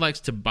 right? God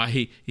likes to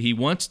buy. He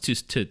wants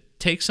to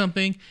take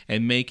something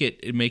and make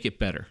it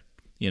better.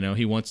 You know,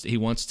 he wants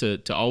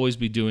to always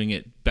be doing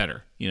it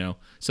better. You know,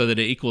 so that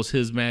it equals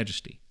His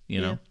majesty.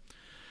 You know.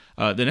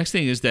 Yeah. The next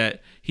thing is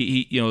that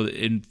he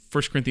in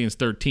 1 Corinthians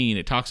 13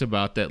 it talks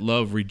about that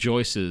love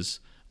rejoices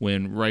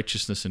when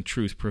righteousness and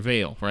truth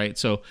prevail, right?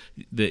 So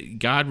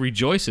God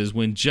rejoices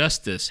when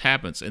justice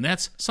happens. And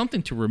that's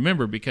something to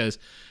remember because,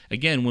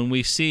 again, when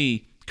we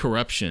see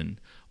corruption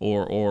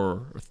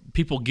or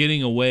people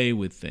getting away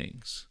with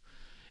things,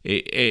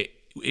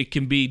 it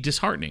can be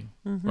disheartening,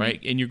 mm-hmm. right?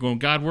 And you're going,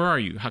 God, where are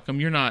you? How come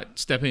you're not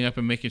stepping up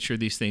and making sure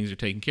these things are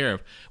taken care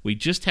of? We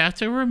just have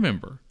to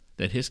remember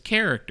that His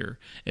character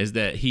is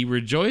that He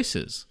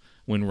rejoices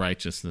when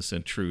righteousness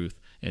and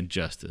truth and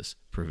justice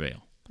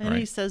prevail. And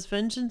He says,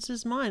 vengeance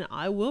is mine,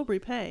 I will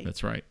repay.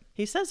 That's right.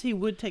 He says He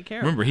would take care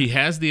of it. Remember, He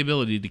has the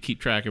ability to keep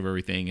track of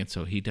everything, and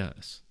so He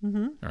does.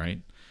 Mm-hmm. All right.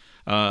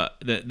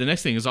 The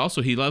next thing is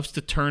also He loves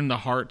to turn the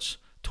hearts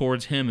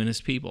towards Him and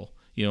His people.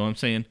 You know what I'm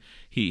saying?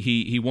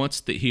 He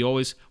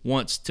always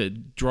wants to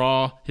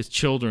draw His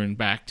children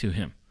back to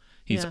Him.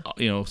 He's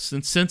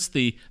since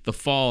the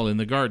fall in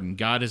the garden,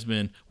 God has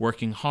been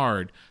working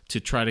hard to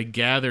try to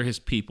gather His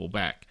people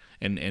back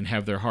and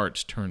have their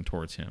hearts turned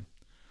towards Him.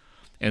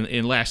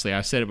 And lastly,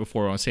 I said it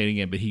before, I'll say it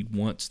again, but He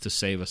wants to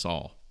save us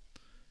all.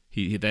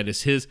 That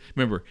is His.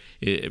 Remember,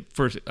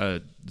 first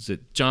is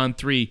it John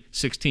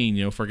 3:16?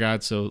 You know, for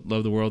God so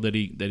loved the world that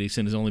He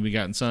sent His only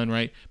begotten Son,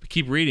 right? But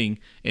keep reading,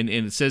 and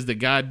it says that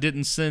God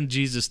didn't send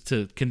Jesus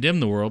to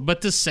condemn the world,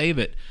 but to save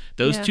it.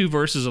 Those two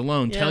verses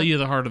alone tell you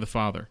the heart of the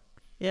Father.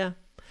 Yeah,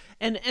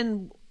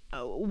 and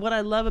what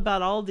I love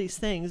about all of these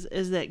things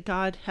is that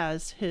God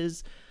has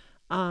His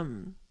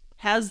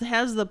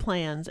has the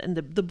plans and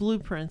the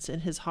blueprints in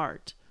His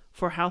heart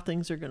for how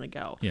things are going to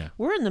go. Yeah.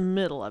 We're in the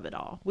middle of it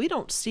all. We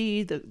don't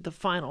see the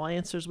final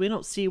answers. We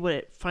don't see what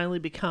it finally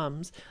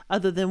becomes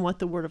other than what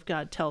the Word of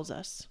God tells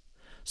us.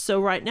 So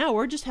right now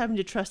we're just having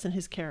to trust in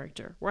His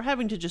character. We're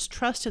having to just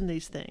trust in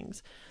these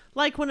things.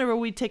 Like whenever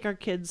we take our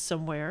kids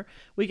somewhere,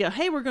 we go,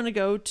 hey, we're going to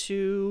go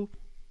to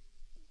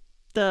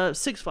the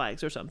Six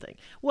Flags or something.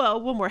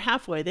 Well, when we're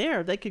halfway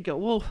there, they could go,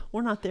 well,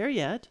 we're not there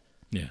yet.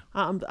 Yeah.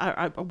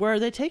 Where are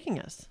they taking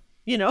us?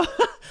 You know,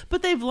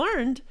 but they've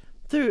learned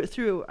through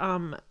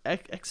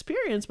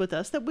experience with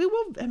us that we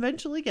will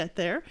eventually get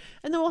there,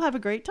 and then we'll have a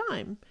great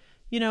time.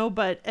 You know,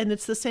 and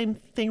it's the same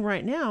thing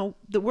right now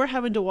that we're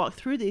having to walk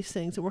through these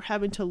things, and we're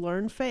having to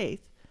learn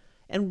faith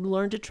and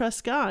learn to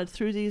trust God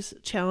through these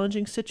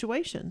challenging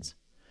situations.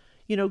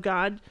 You know,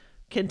 God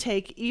can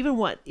take even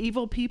what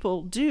evil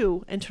people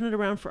do and turn it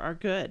around for our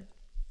good.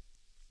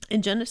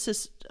 In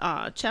Genesis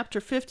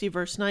chapter 50,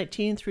 verse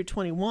 19 through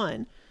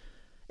 21,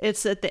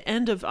 it's at the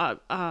end of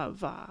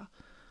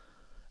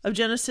of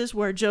Genesis,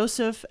 where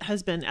Joseph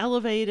has been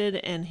elevated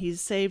and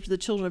he's saved the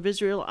children of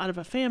Israel out of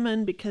a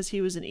famine because he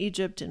was in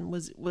Egypt and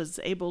was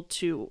able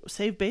to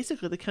save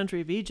basically the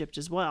country of Egypt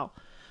as well.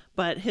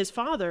 But his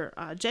father,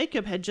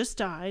 Jacob, had just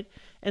died,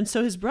 and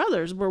so his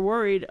brothers were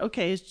worried,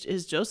 okay,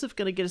 is Joseph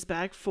going to get us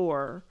back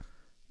for,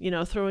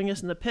 throwing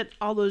us in the pit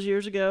all those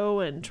years ago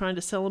and trying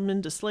to sell him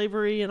into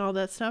slavery and all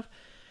that stuff?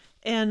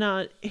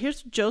 And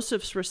here's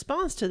Joseph's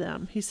response to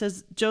them. He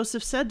says,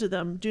 Joseph said to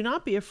them, "Do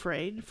not be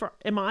afraid, for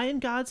am I in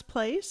God's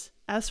place?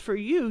 As for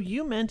you,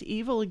 you meant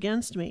evil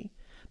against me,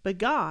 but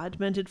God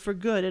meant it for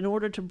good in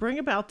order to bring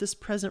about this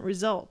present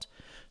result,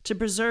 to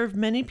preserve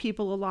many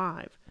people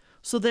alive.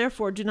 So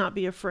therefore, do not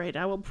be afraid.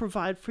 I will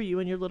provide for you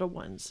and your little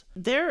ones."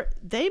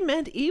 They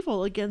meant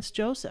evil against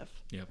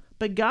Joseph, Yep.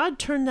 but God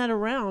turned that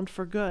around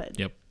for good.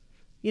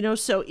 Yep.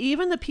 So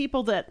even the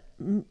people that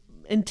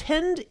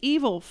intend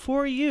evil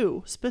for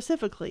you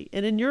specifically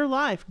and in your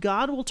life,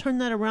 God will turn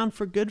that around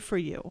for good for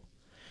you.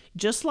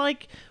 Just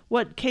like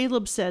what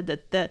Caleb said,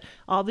 that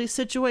all these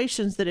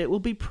situations, that it will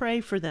be pray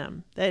for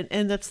them.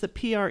 And that's the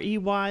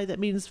Prey, that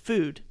means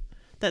food.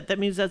 That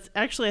means, that's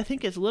actually, I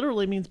think it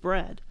literally means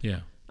bread.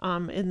 Yeah.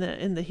 In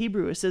the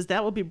Hebrew, it says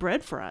that will be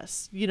bread for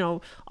us.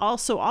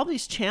 Also all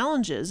these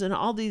challenges and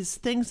all these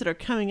things that are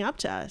coming up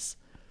to us,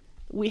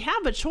 we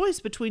have a choice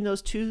between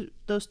those two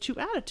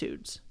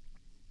attitudes.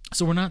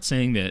 So we're not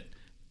saying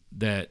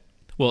that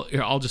well,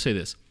 here, I'll just say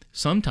this.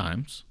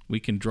 Sometimes we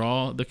can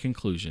draw the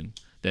conclusion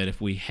that if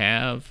we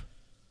have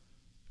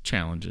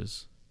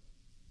challenges,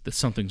 that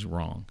something's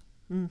wrong.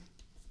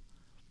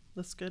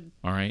 That's good.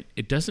 All right?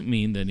 It doesn't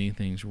mean that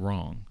anything's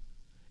wrong.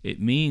 It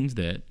means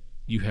that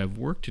you have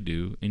work to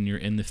do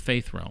in the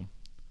faith realm.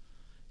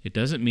 It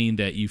doesn't mean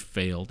that you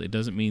failed. It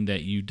doesn't mean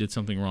that you did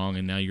something wrong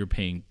and now you're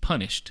being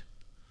punished.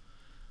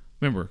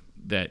 Remember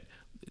that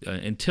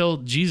until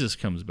Jesus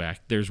comes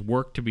back, there's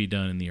work to be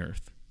done in the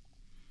earth.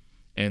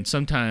 And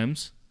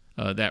sometimes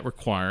that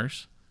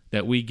requires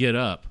that we get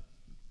up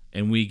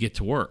and we get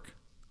to work.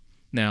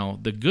 Now,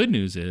 the good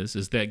news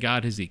is that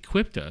God has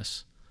equipped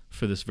us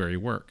for this very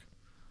work,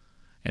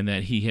 and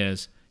that He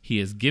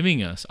is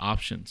giving us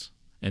options,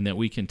 and that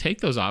we can take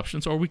those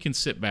options, or we can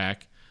sit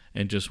back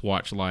and just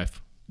watch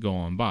life go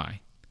on by.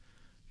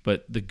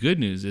 But the good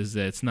news is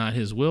that it's not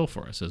His will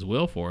for us. His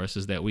will for us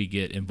is that we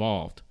get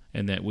involved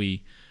and that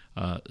we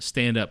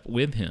stand up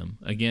with Him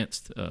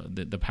against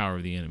the power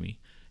of the enemy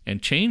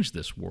and change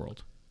this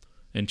world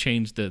and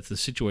change the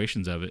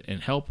situations of it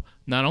and help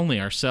not only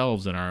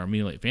ourselves and our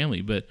immediate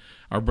family, but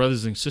our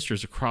brothers and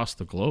sisters across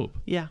the globe.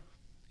 Yeah.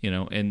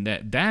 And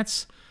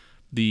that's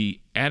the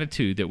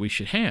attitude that we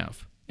should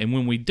have. And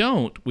when we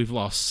don't, we've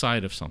lost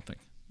sight of something.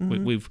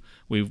 Mm-hmm.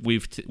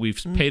 We've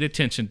paid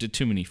attention to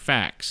too many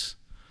facts,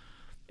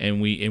 and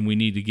we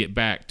need to get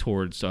back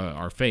towards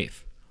our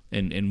faith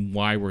and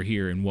why we're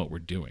here and what we're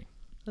doing.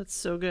 That's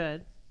so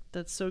good.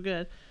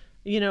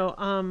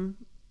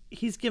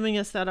 He's giving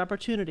us that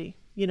opportunity.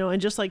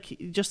 And just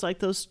like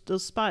those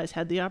spies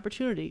had the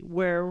opportunity,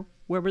 where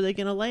were they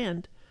going to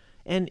land?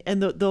 And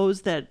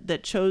those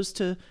that chose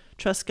to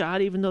trust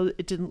God, even though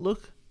it didn't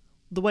look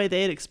the way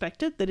they had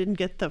expected, they didn't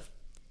get the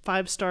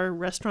 5-star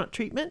restaurant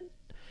treatment,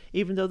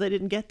 even though they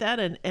didn't get that,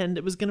 and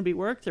it was going to be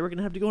work. They were going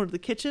to have to go into the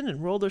kitchen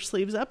and roll their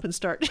sleeves up and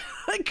start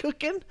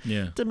cooking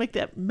to make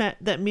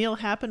that meal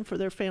happen for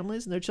their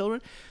families and their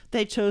children.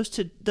 They chose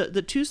to,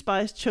 the 2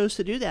 spies chose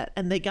to do that,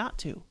 and they got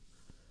to.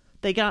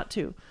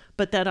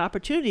 But that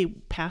opportunity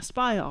passed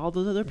by all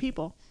those other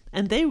people,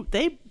 and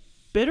they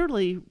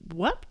bitterly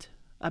wept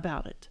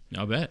about it.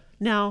 I'll bet.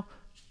 Now,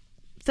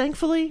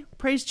 thankfully,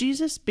 praise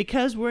Jesus,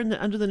 because we're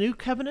under the new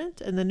covenant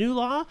and the new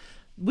law,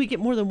 we get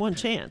more than one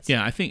chance.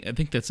 Yeah, I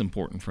think that's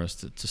important for us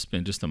to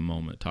spend just a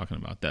moment talking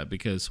about that,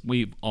 because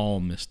we've all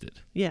missed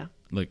it. Yeah.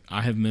 Like,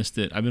 I have missed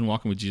it. I've been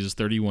walking with Jesus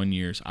 31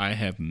 years. I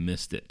have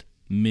missed it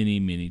many,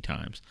 many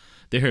times.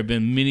 There have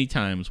been many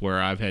times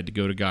where I've had to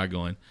go to God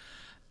going,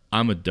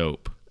 I'm a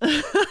dope.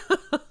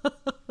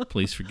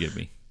 Please forgive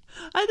me.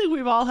 I think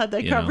we've all had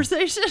that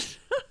conversation.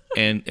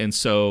 And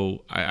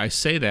so I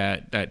say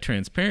that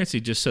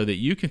transparency just so that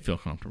you can feel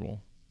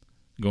comfortable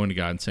going to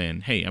God and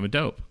saying, hey, I'm a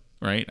dope,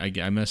 right?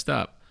 I messed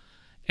up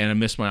and I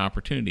missed my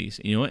opportunities.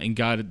 And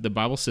God, the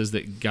Bible says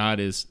that God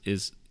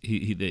that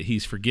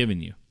He's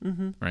forgiven you,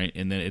 right?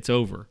 And that it's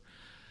over.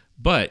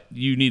 But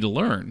you need to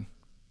learn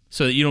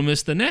so that you don't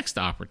miss the next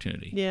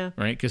opportunity. Yeah.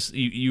 Right? Because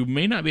you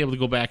may not be able to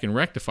go back and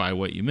rectify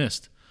what you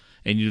missed,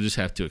 and you just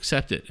have to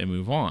accept it and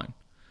move on.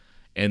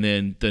 And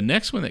then the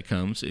next one that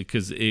comes,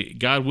 because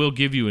God will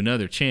give you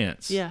another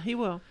chance. Yeah, He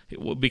will.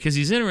 Because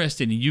He's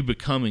interested in you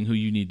becoming who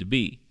you need to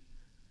be.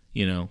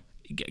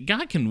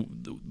 God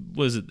can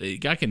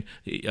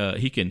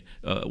He can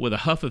with a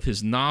huff of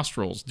His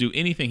nostrils do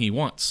anything He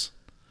wants.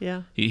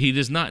 Yeah. He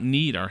does not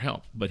need our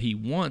help, but He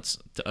wants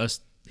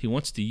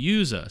to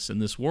use us in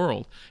this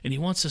world, and He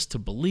wants us to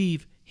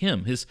believe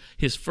Him.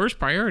 His first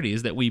priority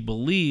is that we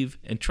believe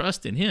and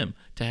trust in Him,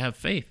 to have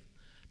faith.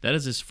 That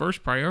is His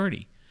first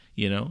priority,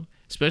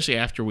 especially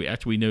after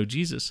we know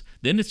Jesus.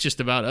 Then it's just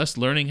about us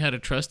learning how to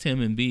trust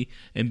him and be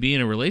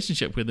in a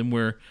relationship with him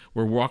where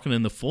we're walking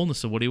in the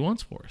fullness of what he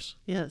wants for us.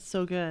 Yeah, it's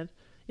so good.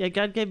 Yeah,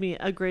 God gave me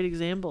a great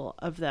example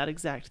of that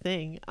exact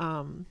thing.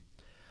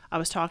 I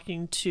was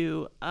talking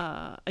to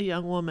a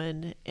young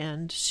woman,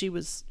 and she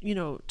was,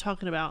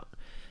 talking about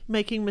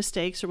making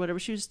mistakes or whatever.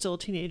 She was still a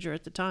teenager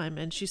at the time,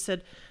 and she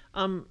said,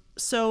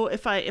 so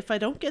if I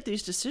don't get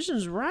these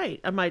decisions right,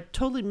 am I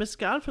totally miss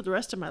God for the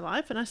rest of my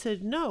life? And I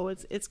said, no,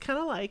 it's kind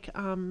of like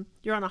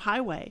you're on a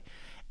highway,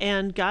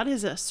 and God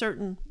has a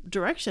certain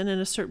direction and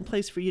a certain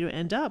place for you to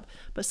end up.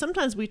 But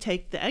sometimes we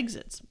take the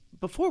exits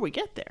before we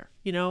get there,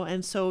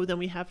 and so then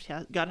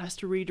God has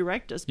to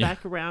redirect us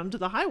back around to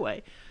the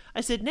highway. I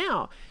said,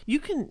 now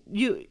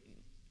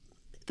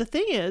the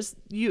thing is,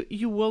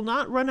 you will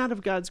not run out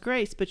of God's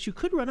grace, but you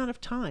could run out of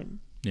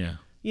time. Yeah.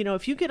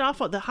 If you get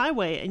off of the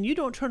highway and you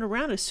don't turn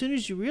around as soon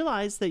as you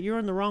realize that you're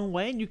in the wrong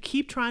way, and you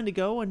keep trying to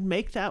go and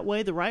make that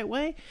way the right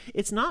way,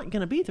 it's not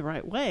going to be the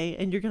right way.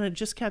 And you're going to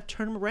just have to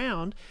turn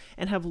around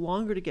and have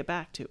longer to get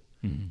back to,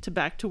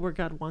 back to where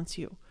God wants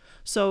you.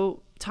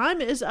 So time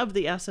is of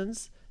the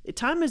essence.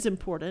 Time is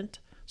important.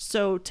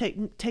 So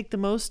take the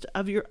most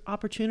of your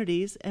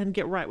opportunities and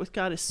get right with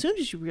God as soon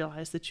as you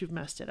realize that you've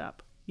messed it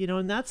up.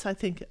 And that's, I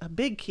think, a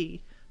big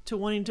key to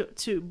wanting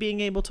to being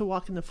able to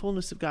walk in the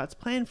fullness of God's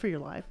plan for your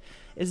life,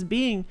 is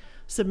being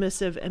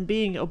submissive and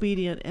being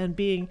obedient and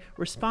being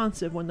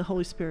responsive when the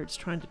Holy Spirit's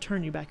trying to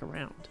turn you back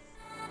around.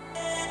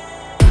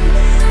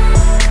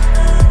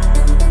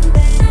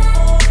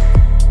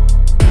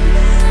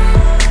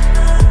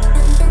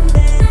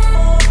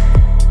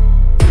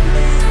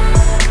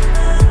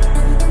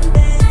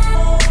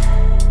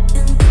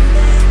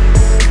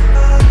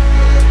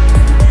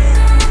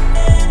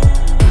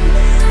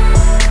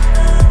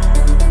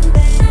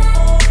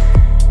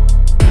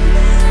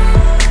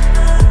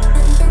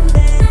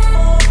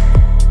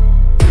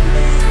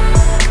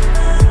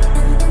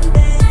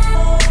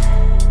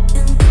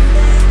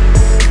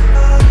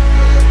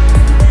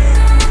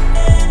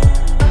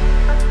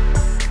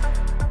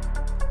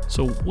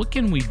 What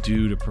can we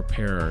do to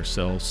prepare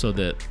ourselves so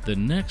that the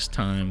next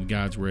time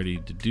God's ready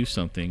to do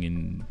something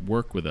and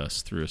work with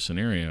us through a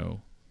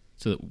scenario,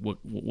 so that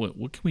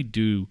what can we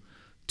do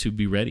to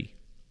be ready?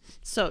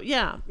 So,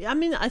 yeah,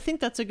 I think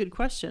that's a good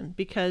question,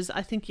 because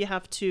I think you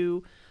have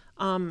to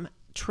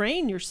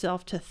train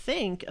yourself to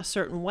think a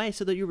certain way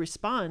so that you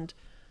respond,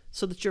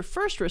 so that your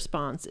first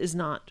response is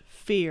not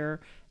fear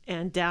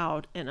and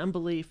doubt and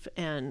unbelief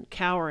and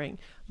cowering,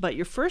 but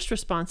your first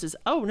response is,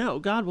 oh no,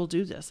 God will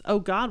do this. Oh,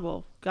 God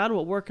will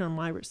work on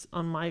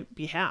my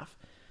behalf.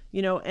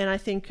 And I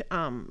think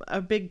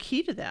a big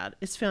key to that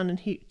is found in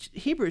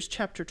Hebrews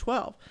chapter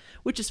 12,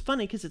 which is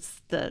funny because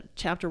it's the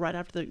chapter right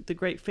after the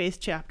great faith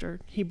chapter.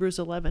 Hebrews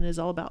 11 is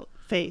all about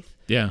faith.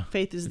 Yeah,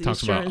 faith is it the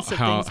assurance of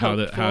things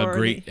hoped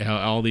for. How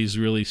all these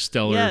really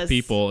stellar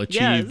people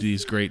achieved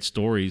these great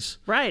stories.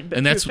 Right, but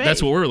and that's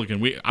what we're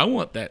looking. I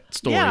want that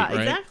story. Yeah,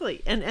 right?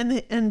 Exactly.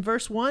 And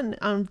verse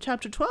 1,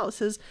 chapter 12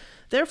 says,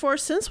 "Therefore,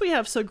 since we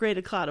have so great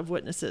a cloud of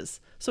witnesses,"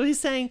 so he's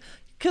saying,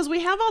 because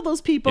we have all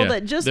those people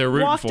that just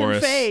walked in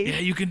faith. Yeah,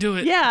 you can do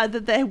it. Yeah,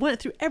 that they went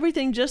through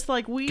everything just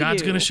like we do.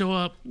 God's going to show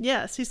up.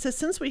 Yes, he says,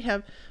 since we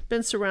have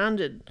been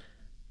surrounded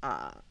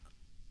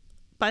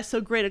by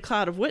so great a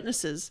cloud of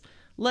witnesses,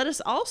 let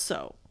us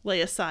also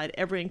lay aside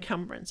every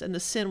encumbrance and the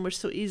sin which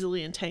so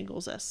easily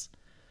entangles us.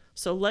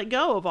 So let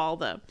go of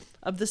all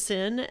of the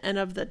sin and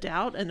of the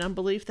doubt and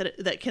unbelief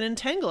that can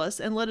entangle us,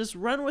 and let us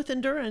run with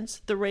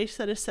endurance the race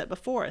that is set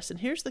before us.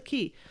 And here's the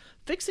key: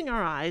 fixing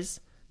our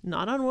eyes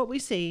not on what we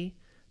see,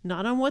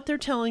 not on what they're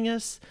telling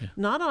us,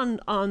 not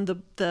on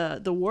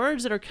the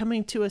words that are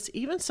coming to us,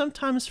 even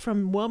sometimes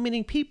from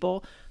well-meaning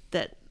people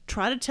that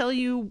try to tell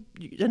you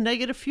a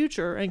negative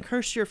future and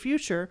curse your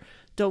future.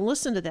 Don't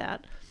listen to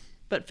that.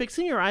 But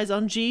fixing your eyes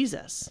on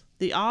Jesus,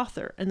 the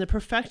author and the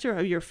perfecter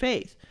of your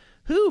faith,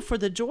 who, for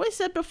the joy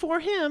set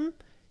before him,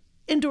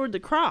 endured the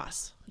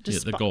cross.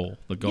 The goal.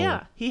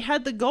 Yeah, he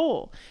had the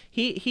goal.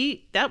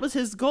 He that was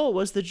his goal,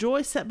 was the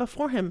joy set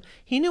before him.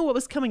 He knew what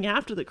was coming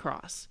after the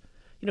cross.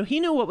 He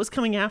knew what was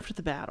coming after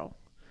the battle.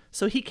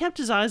 So he kept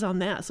his eyes on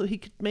that so he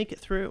could make it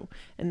through.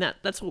 And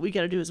that's what we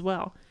got to do as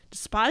well.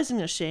 Despising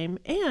the shame,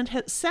 and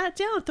had sat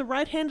down at the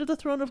right hand of the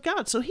throne of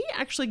God. So he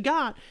actually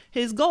got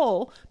his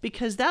goal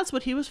because that's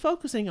what he was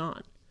focusing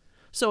on.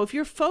 So if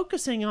you're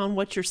focusing on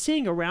what you're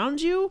seeing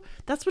around you,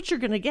 that's what you're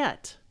going to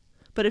get.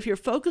 But if you're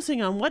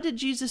focusing on what did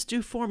Jesus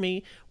do for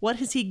me, what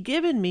has he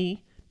given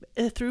me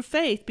through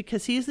faith,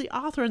 because he's the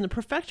author and the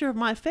perfecter of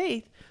my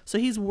faith, so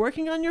he's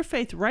working on your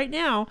faith right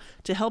now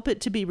to help it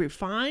to be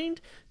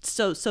refined,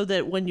 so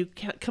that when you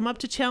come up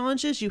to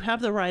challenges, you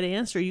have the right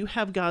answer. You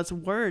have God's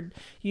word.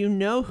 You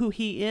know who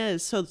he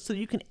is, so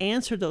you can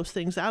answer those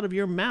things out of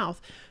your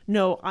mouth.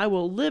 No, I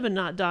will live and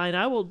not die, and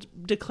I will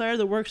declare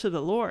the works of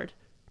the Lord.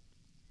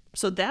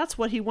 So that's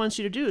what he wants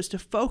you to do, is to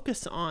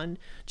focus on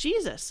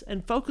Jesus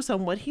and focus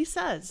on what he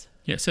says.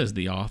 Yeah, it says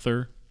the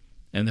author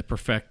and the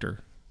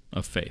perfecter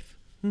of faith.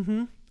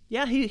 Mm-hmm.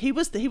 Yeah, he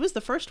was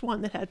the first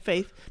one that had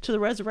faith to the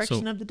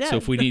resurrection of the dead. So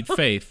if we need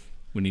faith,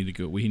 We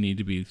need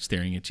to be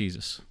staring at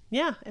Jesus.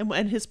 Yeah,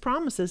 and his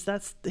promises,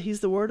 he's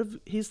the word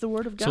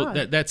of God.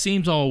 So that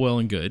seems all well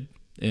and good,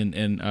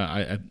 and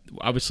I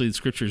obviously the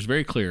scripture is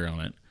very clear on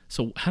it.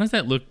 So how does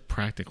that look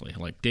practically,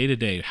 like day to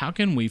day? How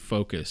can we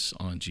focus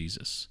on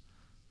Jesus?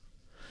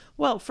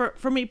 Well,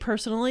 for me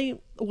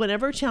personally,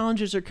 whenever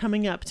challenges are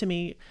coming up to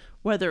me,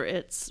 whether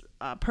it's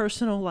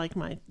personal, like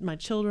my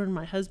children,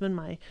 my husband,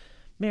 my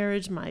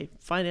marriage, my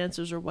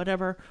finances, or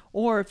whatever,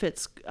 or if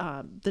it's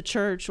the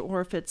church,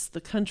 or if it's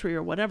the country,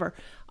 or whatever,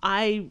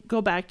 I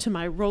go back to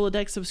my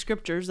Rolodex of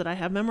scriptures that I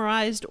have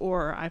memorized,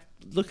 or I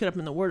look it up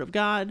in the Word of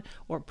God,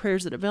 or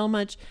prayers that avail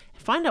much.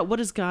 Find out what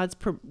is God's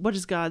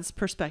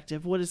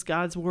perspective, what is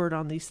God's word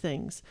on these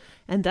things,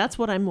 and that's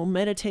what I will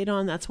meditate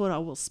on. That's what I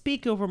will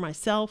speak over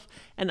myself,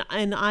 and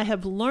I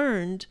have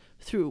learned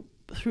through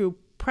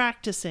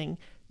practicing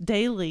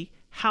daily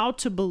how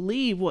to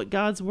believe what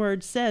God's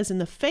word says in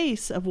the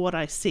face of what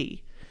I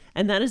see.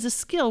 And that is a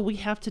skill we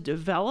have to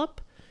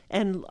develop.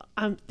 And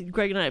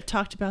Greg and I have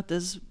talked about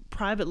this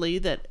privately,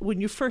 that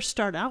when you first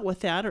start out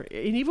with that,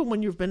 and even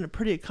when you've been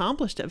pretty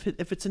accomplished,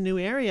 if it's a new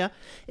area,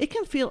 it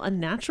can feel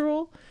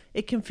unnatural.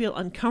 It can feel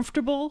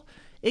uncomfortable.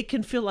 It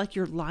can feel like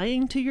you're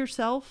lying to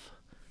yourself.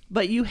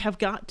 But you have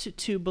got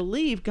to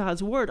believe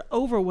God's word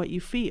over what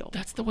you feel.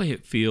 That's the way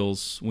it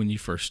feels when you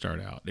first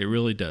start out. It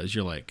really does.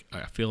 You're like,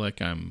 I feel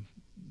like I'm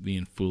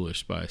being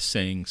foolish by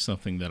saying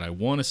something that I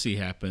want to see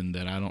happen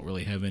that I don't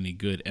really have any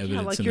good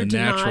evidence like in you're the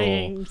natural.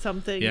 Denying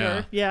something.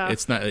 Yeah,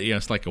 It's not.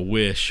 It's like a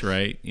wish,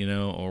 right?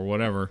 Or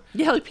whatever.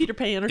 Yeah, like Peter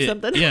Pan or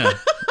something. Yeah.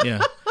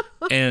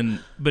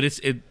 But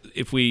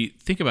if we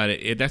think about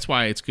it, that's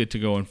why it's good to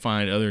go and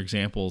find other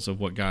examples of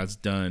what God's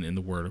done in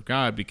the Word of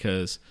God,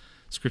 because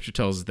Scripture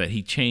tells us that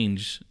He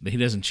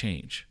doesn't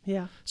change.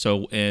 Yeah.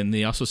 So, and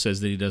He also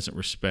says that He doesn't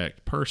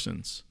respect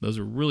persons. Those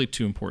are really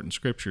two important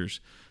scriptures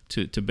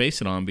to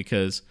base it on,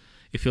 because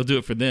if He'll do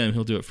it for them,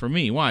 He'll do it for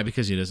me. Why?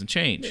 Because He doesn't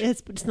change.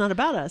 It's not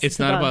about us. It's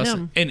not about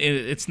Him. us. And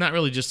it's not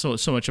really just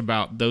so much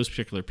about those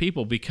particular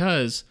people,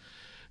 because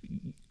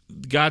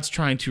God's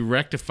trying to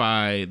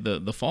rectify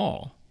the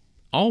fall.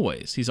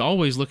 Always. He's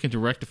always looking to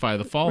rectify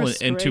the fall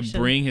and to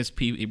bring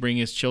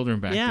His children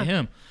back to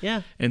Him.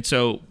 Yeah. And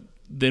so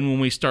then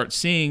when we start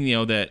seeing,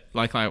 that,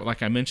 like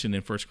I mentioned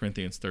in 1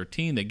 Corinthians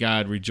 13, that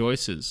God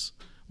rejoices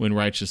when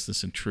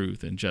righteousness and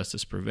truth and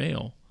justice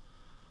prevail,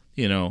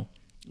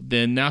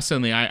 then now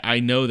suddenly I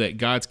know that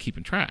God's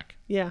keeping track.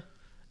 Yeah.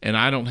 And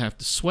I don't have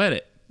to sweat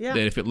it. Yeah.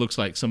 That if it looks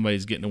like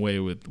somebody's getting away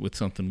with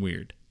something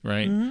weird,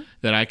 right? Mm-hmm.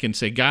 That I can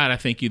say, God, I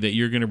thank you that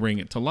you're going to bring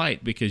it to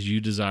light because you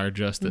desire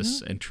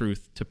justice and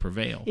truth to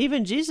prevail.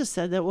 Even Jesus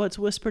said that what's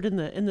whispered in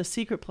the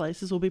secret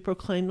places will be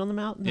proclaimed on the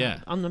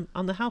mountain,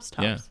 on the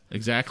housetops. Yeah,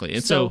 exactly.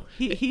 And so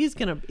he's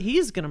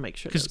gonna make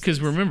sure.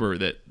 Because remember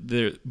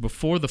that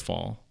before the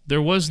fall,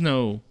 there was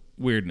no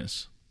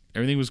weirdness.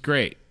 Everything was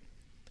great,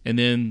 and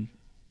then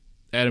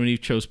Adam and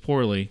Eve chose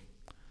poorly.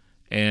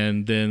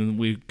 And then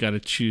we've got to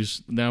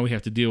choose. Now we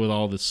have to deal with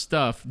all this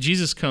stuff.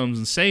 Jesus comes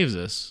and saves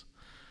us.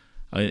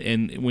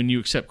 And when you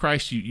accept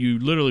Christ, you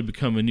literally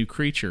become a new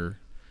creature,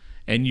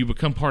 and you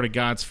become part of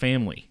God's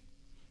family,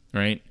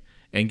 right?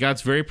 And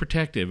God's very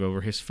protective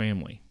over His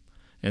family.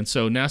 And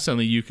so now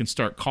suddenly you can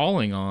start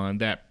calling on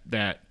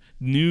that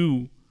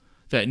new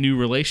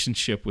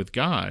relationship with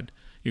God.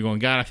 You're going,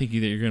 God, I think that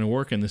you're going to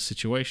work in this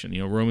situation.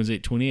 Romans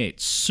 8:28,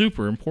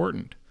 super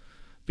important.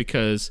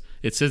 Because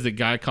it says that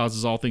God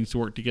causes all things to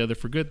work together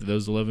for good, that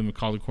those who love Him are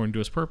called according to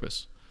His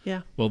purpose.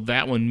 Yeah. Well,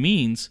 that one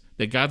means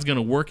that God's going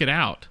to work it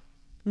out.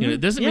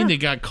 It doesn't mean that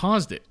God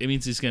caused it. It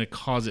means He's going to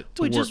cause it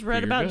to work. We just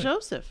read about good.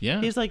 Joseph.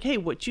 Yeah. He's like, hey,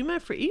 what you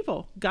meant for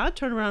evil, God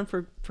turned around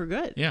for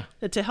good. Yeah.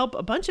 To help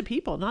a bunch of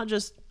people, not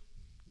just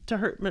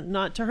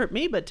not to hurt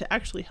me, but to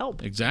actually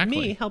help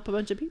me help a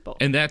bunch of people.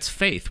 And that's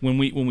faith. When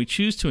we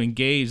choose to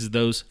engage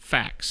those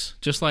facts,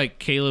 just like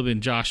Caleb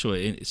and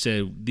Joshua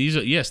said, these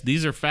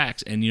are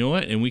facts, and you know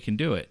what? And we can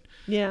do it.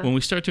 Yeah. When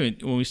we start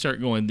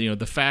going,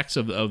 the facts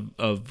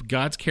of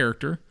God's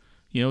character,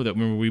 that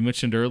remember we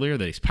mentioned earlier,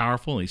 that He's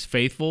powerful and He's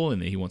faithful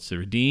and that He wants to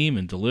redeem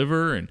and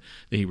deliver and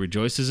that He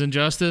rejoices in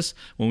justice.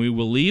 When we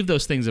believe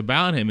those things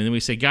about Him, and then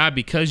we say, God,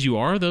 because you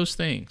are those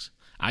things,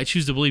 I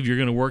choose to believe you're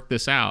going to work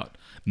this out.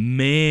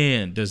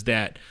 Man, does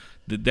that's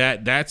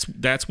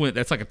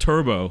like a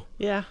turbo.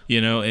 Yeah.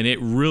 And it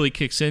really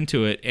kicks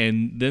into it,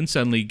 and then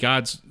suddenly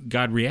God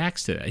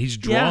reacts to that. He's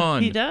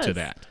drawn to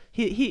that.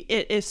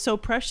 It is so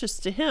precious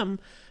to Him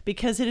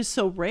because it is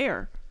so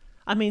rare.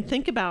 I mean,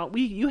 think about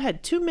you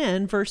had 2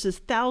 men versus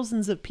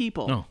thousands of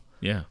people. Oh,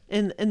 yeah.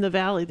 In the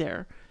valley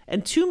there,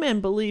 and 2 men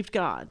believed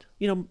God.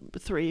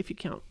 3 if you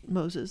count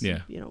Moses.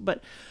 Yeah.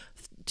 But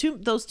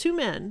those 2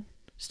 men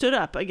stood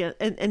up again,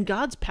 and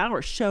God's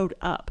power showed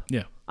up.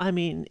 Yeah. I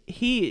mean,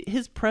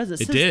 His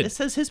presence. It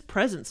says His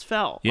presence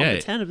fell on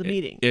the tent of the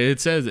meeting.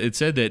 It said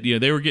that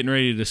they were getting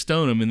ready to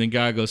stone Him, and then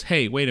God goes,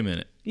 "Hey, wait a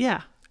minute."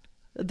 Yeah,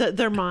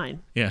 they're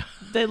mine. Yeah,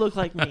 they look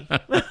like me.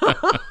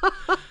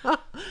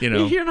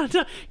 You're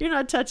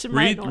not touching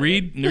my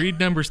read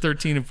Numbers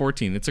 13 and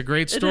 14. It's a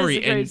great story.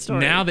 It is a great story.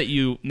 Now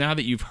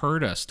that you've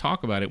heard us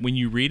talk about it, when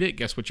you read it,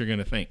 guess what you're going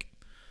to think?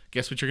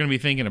 guess what you're going to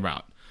be thinking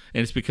about?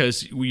 And it's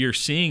because you're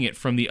seeing it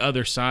from the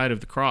other side of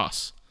the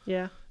cross.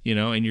 Yeah.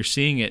 And you're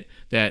seeing it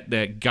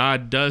that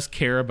God does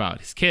care about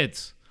his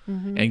kids.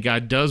 Mm-hmm. And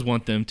God does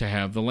want them to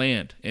have the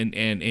land.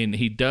 And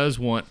he does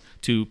want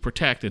to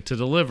protect and to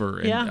deliver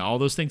and all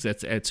those things.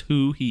 That's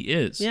who he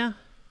is. Yeah.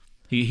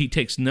 He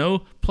takes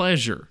no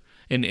pleasure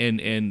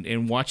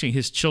in watching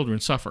his children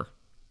suffer.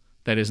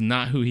 That is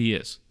not who he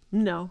is.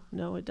 No,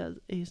 it does.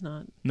 He's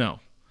not. No.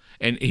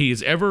 And he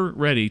is ever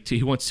ready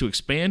he wants to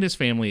expand his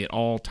family at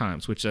all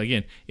times, which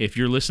again, if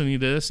you're listening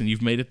to this and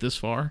you've made it this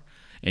far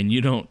and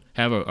you don't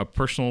have a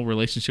personal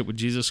relationship with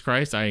Jesus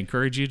Christ, I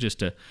encourage you just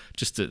to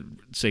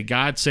say,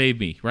 God, save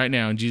me right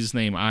now in Jesus'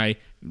 name. I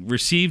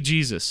receive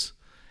Jesus,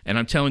 and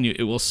I'm telling you,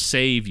 it will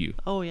save you.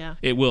 Oh yeah.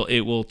 It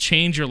will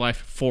change your life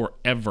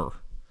forever.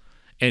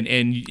 And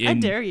I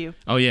dare you.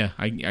 Oh yeah,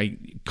 I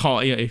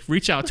call.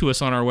 Reach out to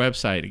us on our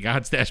website at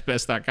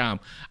gods-best.com.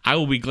 I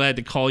will be glad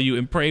to call you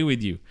and pray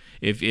with you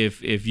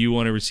if you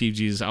want to receive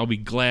Jesus. I'll be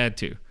glad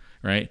to.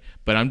 Right,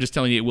 but I'm just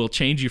telling you, it will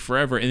change you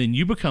forever, and then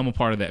you become a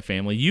part of that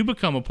family. You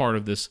become a part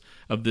of this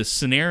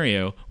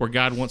scenario where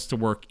God wants to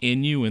work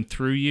in you and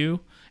through you,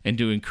 and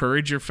to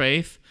encourage your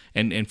faith,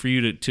 and for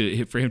you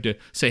for him to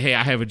say, hey,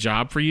 I have a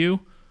job for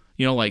you.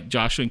 Like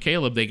Joshua and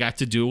Caleb, they got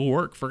to do a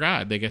work for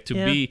God. They got to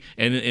be,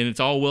 and it's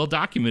all well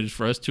documented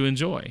for us to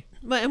enjoy.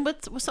 But and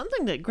what was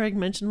something that Greg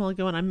mentioned a while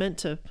ago, and I meant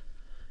to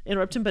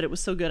interrupt him, but it was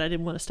so good I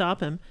didn't want to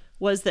stop him,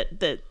 was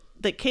that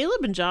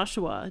Caleb and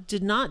Joshua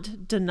did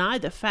not deny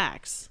the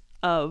facts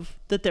of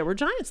that there were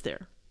giants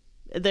there.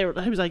 He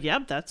was like,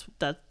 "Yep,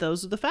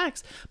 those are the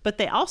facts." But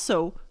they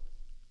also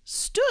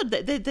stood.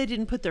 They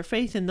didn't put their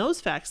faith in those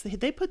facts.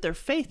 They put their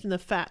faith in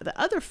the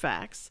other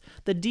facts,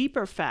 the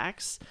deeper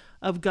facts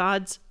of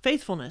God's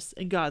faithfulness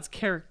and God's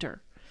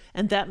character,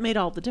 and that made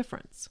all the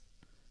difference.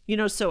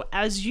 So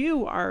as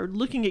you are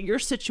looking at your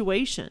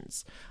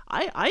situations,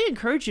 I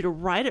encourage you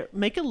to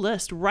make a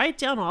list, write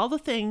down all the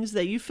things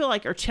that you feel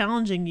like are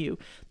challenging you,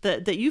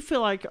 that you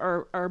feel like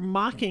are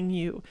mocking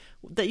you,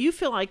 that you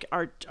feel like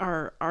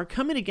are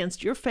coming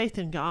against your faith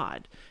in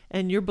God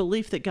and your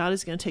belief that God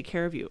is going to take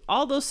care of you.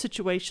 All those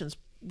situations,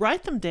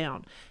 write them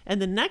down,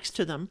 and then next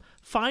to them,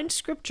 find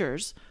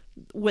scriptures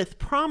with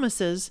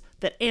promises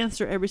that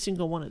answer every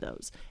single one of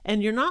those.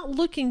 And you're not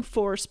looking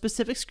for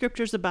specific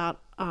scriptures about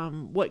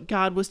what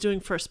God was doing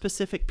for a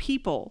specific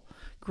people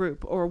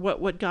group, or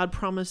what God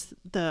promised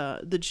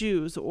the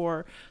Jews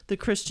or the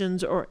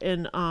Christians, or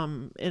in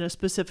a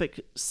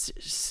specific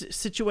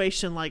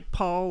situation like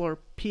Paul or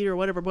Peter or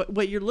whatever. But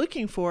what you're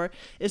looking for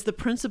is the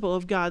principle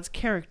of God's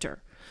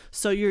character.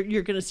 So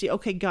you're going to see,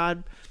 okay,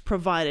 God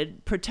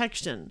provided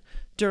protection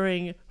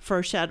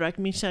for Shadrach,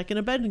 Meshach, and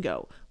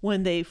Abednego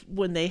when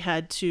they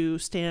had to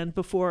stand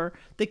before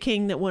the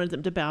king that wanted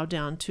them to bow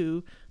down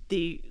to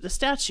the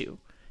statue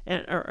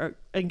or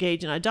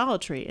engage in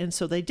idolatry, and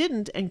so they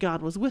didn't, and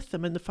God was with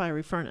them in the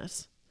fiery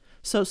furnace.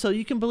 So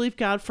you can believe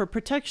God for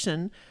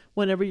protection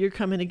whenever you're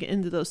coming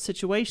into those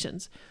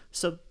situations.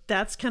 So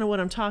that's kind of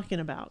what I'm talking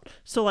about.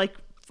 So like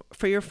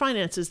for your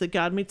finances, that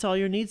God meets all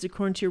your needs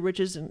according to your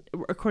riches and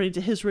according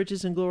to His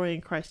riches and glory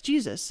in Christ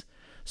Jesus.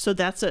 So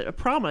that's a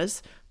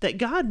promise that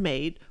God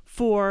made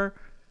for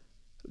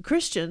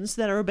Christians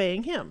that are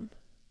obeying Him.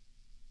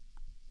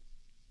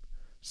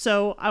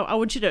 So I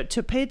want you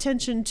to pay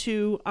attention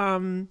to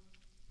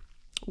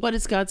what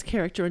is God's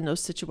character in those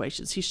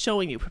situations. He's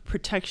showing you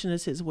protection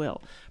is His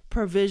will.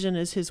 Provision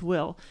is His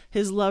will.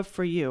 His love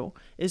for you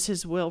is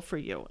His will for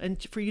you.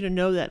 And for you to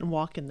know that and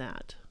walk in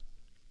that.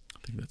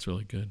 I think that's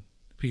really good.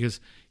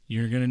 Because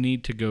you're going to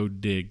need to go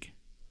dig.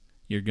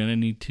 You're going to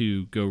need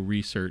to go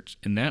research,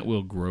 and that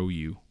will grow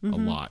you a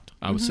lot.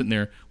 I was sitting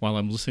there while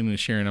I'm listening to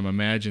Sharon, I'm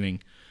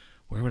imagining,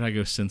 where would I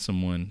go send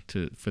someone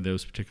for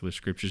those particular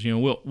scriptures?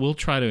 We'll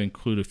try to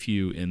include a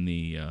few in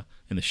the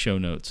show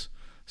notes,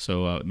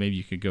 so maybe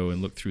you could go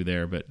and look through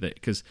there. But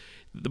because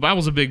the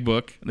Bible's a big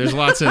book, there's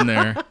lots in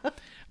there.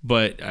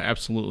 But I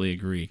absolutely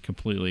agree,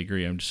 completely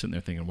agree. I'm just sitting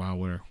there thinking, wow,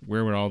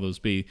 where would all those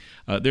be?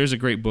 There's a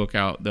great book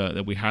out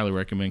that we highly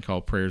recommend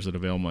called Prayers That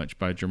Avail Much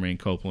by Jermaine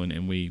Copeland,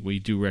 and we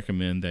do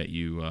recommend that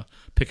you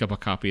pick up a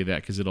copy of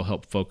that because it'll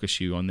help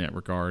focus you on that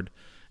regard.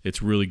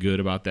 It's really good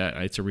about that.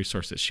 It's a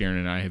resource that Sharon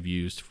and I have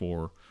used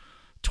for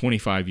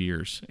 25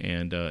 years,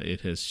 and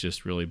it has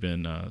just really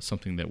been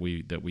something that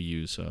we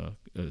use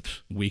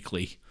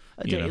weekly.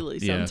 Daily,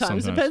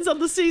 sometimes. Depends on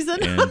the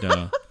season.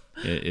 And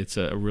it's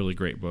a really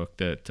great book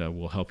that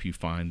will help you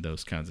find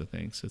those kinds of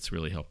things. It's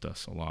really helped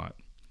us a lot.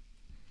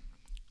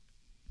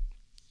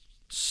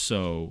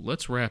 So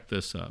let's wrap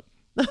this up.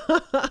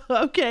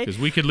 Okay. Because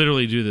we could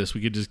literally do this.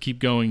 We could just keep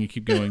going and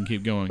keep going and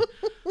keep going.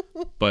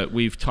 But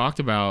we've talked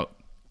about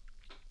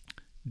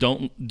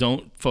don't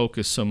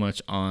focus so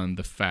much on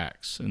the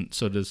facts. And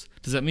so does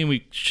that mean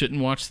we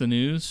shouldn't watch the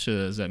news?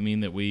 Does that mean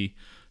that we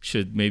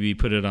should maybe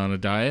put it on a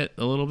diet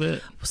a little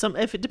bit?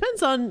 If it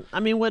depends on,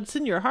 what's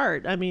in your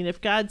heart.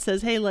 If God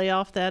says, hey, lay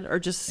off that, or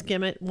just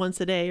skim it once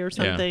a day or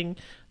something,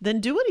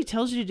 then do what He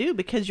tells you to do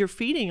because you're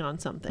feeding on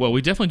something. Well,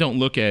 we definitely don't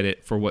look at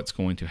it for what's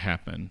going to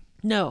happen.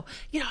 No,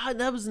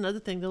 that was another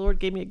thing. The Lord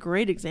gave me a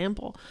great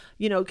example,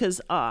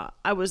 because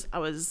I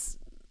was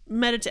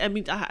meditating. I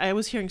mean, I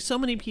was hearing so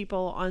many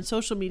people on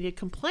social media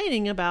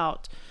complaining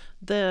about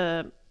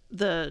the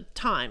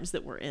times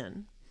that we're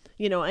in,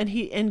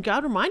 and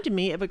God reminded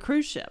me of a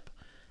cruise ship.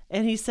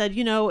 And he said,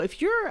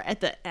 if you're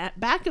at the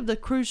back of the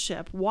cruise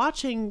ship,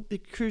 watching the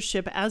cruise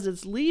ship as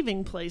it's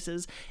leaving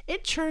places,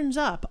 it churns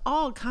up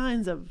all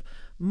kinds of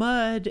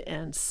mud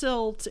and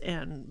silt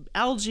and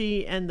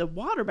algae, and the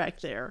water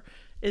back there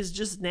is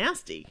just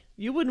nasty.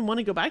 You wouldn't want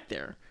to go back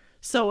there.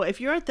 So if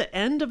you're at the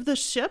end of the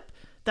ship,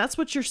 that's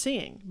what you're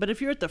seeing. But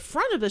if you're at the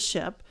front of the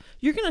ship,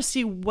 you're going to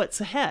see what's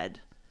ahead.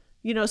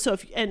 So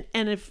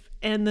if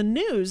the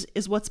news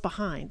is what's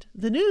behind.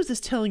 The news is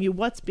telling you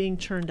what's being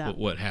churned up.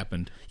 What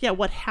happened? Yeah,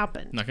 what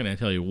happened. Not going to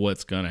tell you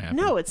what's going to happen.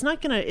 No, it's not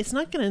going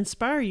to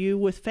inspire you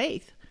with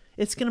faith.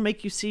 It's going to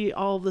make you see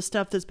all the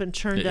stuff that's been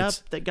churned up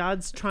that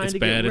God's trying to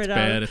get rid of. It's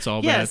bad. It's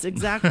all bad. Yes,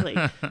 exactly.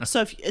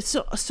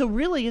 So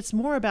really, it's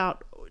more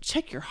about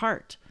check your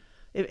heart.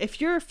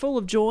 If you're full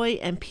of joy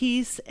and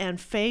peace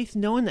and faith,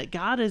 knowing that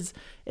God is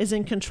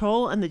in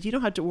control and that you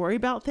don't have to worry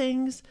about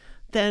things,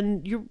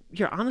 then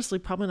you're honestly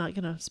probably not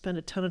going to spend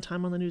a ton of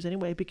time on the news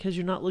anyway, because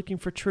you're not looking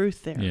for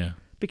truth there. Yeah.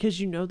 Because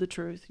you know the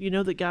truth. You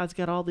know that God's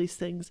got all these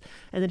things,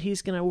 and that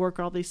He's going to work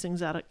all these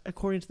things out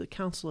according to the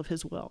counsel of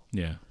His will.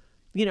 Yeah.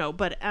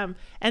 But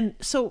and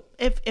so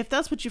if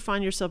that's what you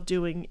find yourself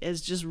doing,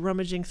 is just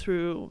rummaging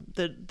through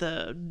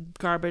the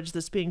garbage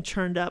that's being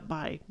churned up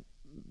by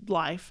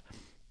life,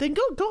 then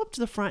go up to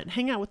the front and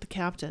hang out with the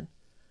captain.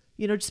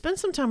 Spend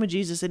some time with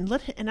Jesus and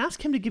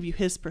ask Him to give you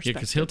His perspective. Yeah,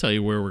 because He'll tell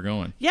you where we're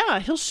going. Yeah,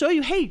 He'll show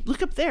you, hey,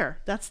 look up there.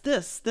 That's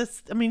this.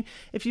 I mean,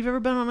 if you've ever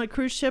been on a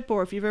cruise ship,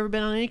 or if you've ever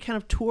been on any kind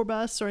of tour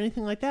bus or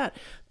anything like that,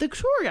 the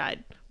tour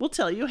guide will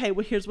tell you, hey,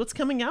 well, here's what's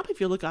coming up. If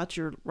you look out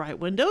your right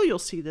window, you'll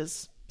see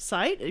this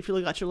sight. If you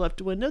look out your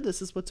left window,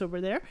 this is what's over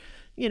there.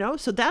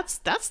 So that's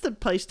the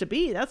place to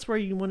be. That's where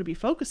you want to be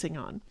focusing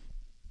on.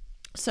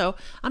 So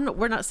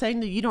we're not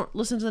saying that you don't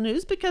listen to the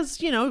news,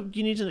 because you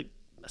need to,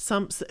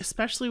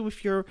 especially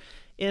if you're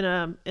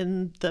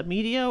in the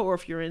media, or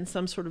if you're in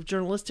some sort of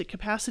journalistic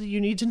capacity,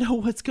 you need to know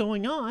what's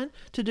going on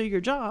to do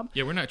your job.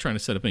 Yeah, we're not trying to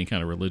set up any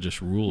kind of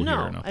religious rule here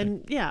or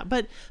nothing.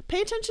 But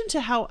pay attention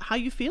to how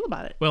you feel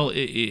about it. Well,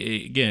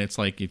 again, it's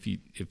like if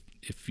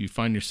you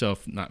find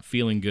yourself not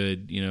feeling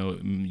good, you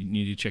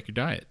need to check your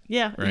diet.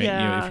 Yeah, right.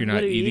 Yeah. If you're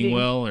not eating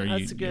well, or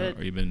you've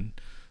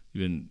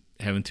been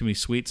having too many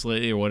sweets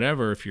lately, or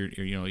whatever, if you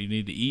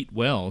need to eat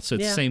well. So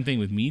it's the same thing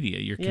with media.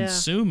 You're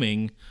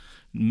consuming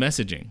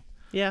messaging.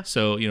 Yeah.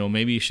 So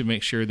maybe you should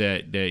make sure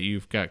that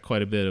you've got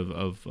quite a bit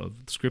of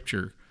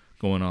scripture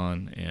going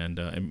on, and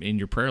in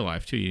your prayer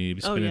life too. You need to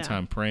be spending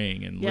time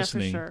praying and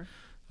listening. For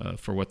sure.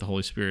 For what the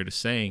Holy Spirit is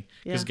saying,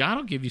 because God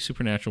will give you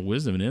supernatural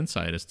wisdom and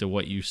insight as to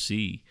what you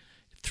see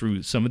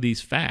through some of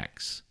these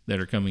facts that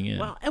are coming in.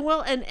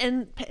 Well,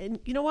 and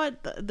you know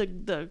what?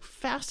 The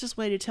fastest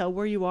way to tell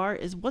where you are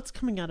is what's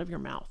coming out of your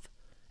mouth.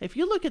 If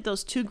you look at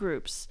those two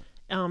groups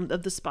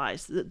of the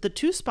spies, the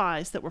two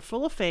spies that were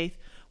full of faith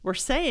were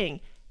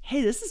saying,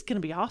 hey, this is going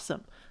to be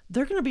awesome.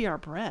 They're going to be our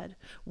bread.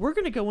 We're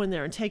going to go in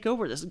there and take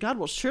over this. God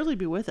will surely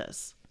be with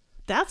us.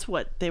 That's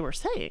what they were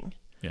saying.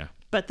 Yeah.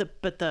 But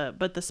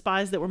the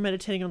spies that were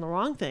meditating on the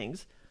wrong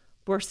things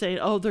were saying,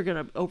 oh, they're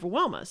going to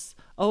overwhelm us.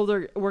 Oh,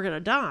 we're going to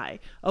die.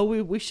 Oh,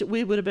 we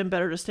would have been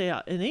better to stay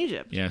out in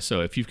Egypt. Yeah.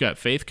 So if you've got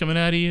faith coming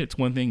out of you, it's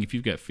one thing. If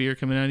you've got fear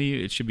coming out of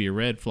you, it should be a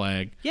red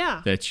flag.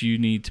 Yeah. That you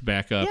need to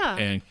back up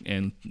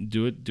and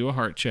do a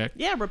heart check.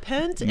 Yeah.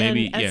 Repent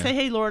and say,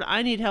 hey, Lord,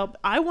 I need help.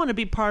 I want to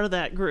be part of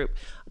that group.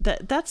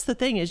 That's the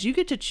thing, is you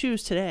get to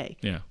choose today.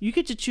 Yeah. You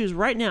get to choose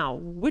right now.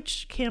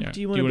 Which camp do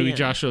you want to be in? Do you want to be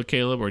Joshua,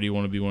 Caleb, or do you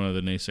want to be one of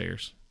the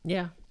naysayers?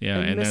 Yeah. Yeah.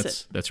 And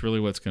that's really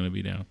what's going to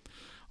be down.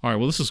 All right.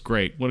 Well, this is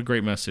great. What a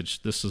great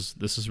message. This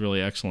is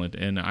really excellent.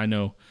 And I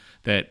know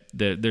that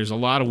there's a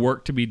lot of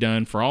work to be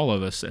done for all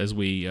of us as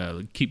we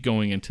keep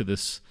going into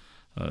this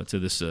to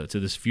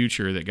this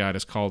future that God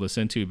has called us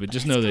into. But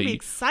just know that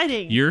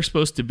exciting. You're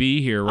supposed to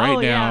be here right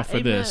now for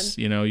Amen. This.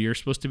 You're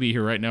supposed to be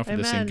here right now for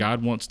this, and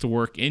God wants to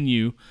work in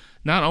you,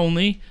 not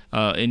only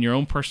in your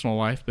own personal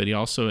life, but He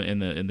also in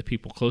the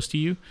people close to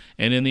you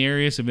and in the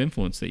areas of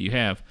influence that you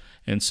have.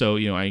 And so,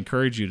 I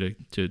encourage you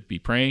to be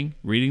praying,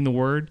 reading the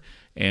Word,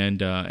 and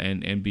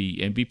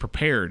be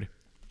prepared,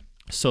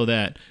 so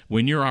that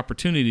when your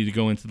opportunity to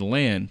go into the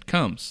land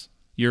comes,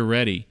 you're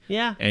ready.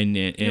 Yeah. And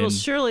you will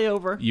surely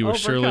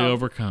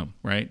overcome,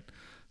 right?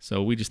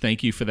 So we just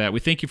thank you for that. We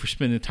thank you for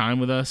spending time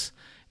with us,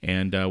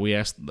 and we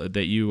ask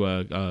that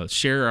you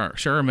share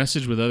our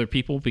message with other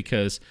people,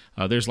 because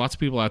there's lots of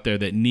people out there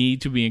that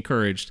need to be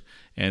encouraged,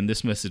 and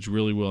this message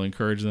really will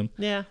encourage them.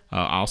 Yeah.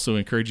 I also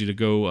encourage you to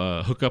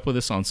go hook up with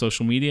us on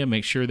social media.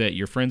 Make sure that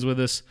you're friends with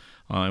us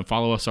and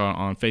follow us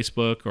on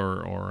Facebook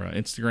or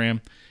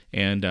Instagram.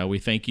 And we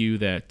thank you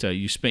that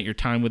you spent your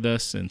time with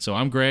us. And so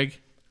I'm Greg.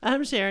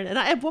 I'm Sharon, and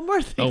I have one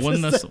more thing.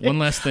 One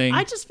last thing.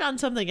 I just found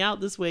something out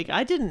this week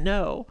I didn't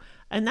know.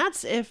 And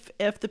that's if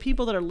the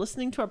people that are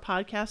listening to our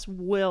podcast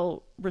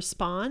will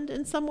respond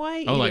in some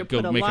way. Oh, like go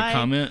make a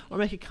comment? Or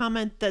make a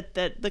comment that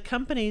the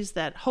companies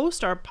that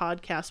host our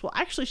podcast will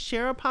actually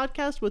share a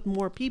podcast with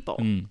more people.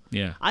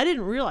 Yeah. I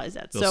didn't realize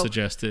that. They'll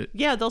suggest it.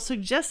 Yeah, they'll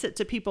suggest it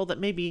to people that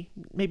maybe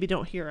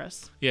don't hear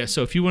us. Yeah,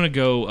 so if you want to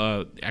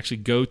go, actually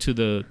go to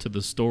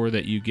the store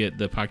that you get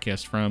the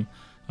podcast from,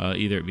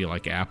 either it be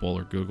like Apple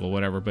or Google,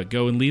 whatever, but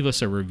go and leave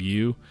us a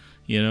review,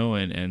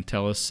 and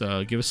tell us,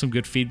 give us some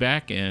good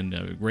feedback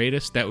and rate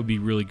us. That would be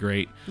really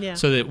great. Yeah.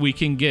 So that we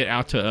can get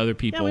out to other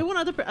people. Yeah, we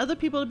want other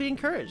people to be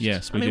encouraged.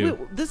 Yes, we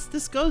do.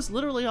 This goes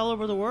literally all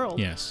over the world.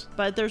 Yes.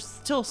 But there's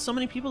still so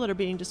many people that are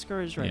being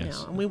discouraged right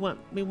now, and we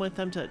want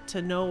them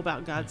to know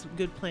about God's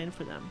good plan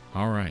for them.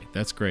 All right,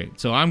 that's great.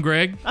 So I'm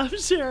Greg. I'm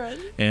Sharon.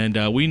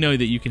 And we know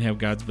that you can have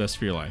God's best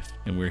for your life,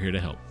 and we're here to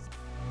help.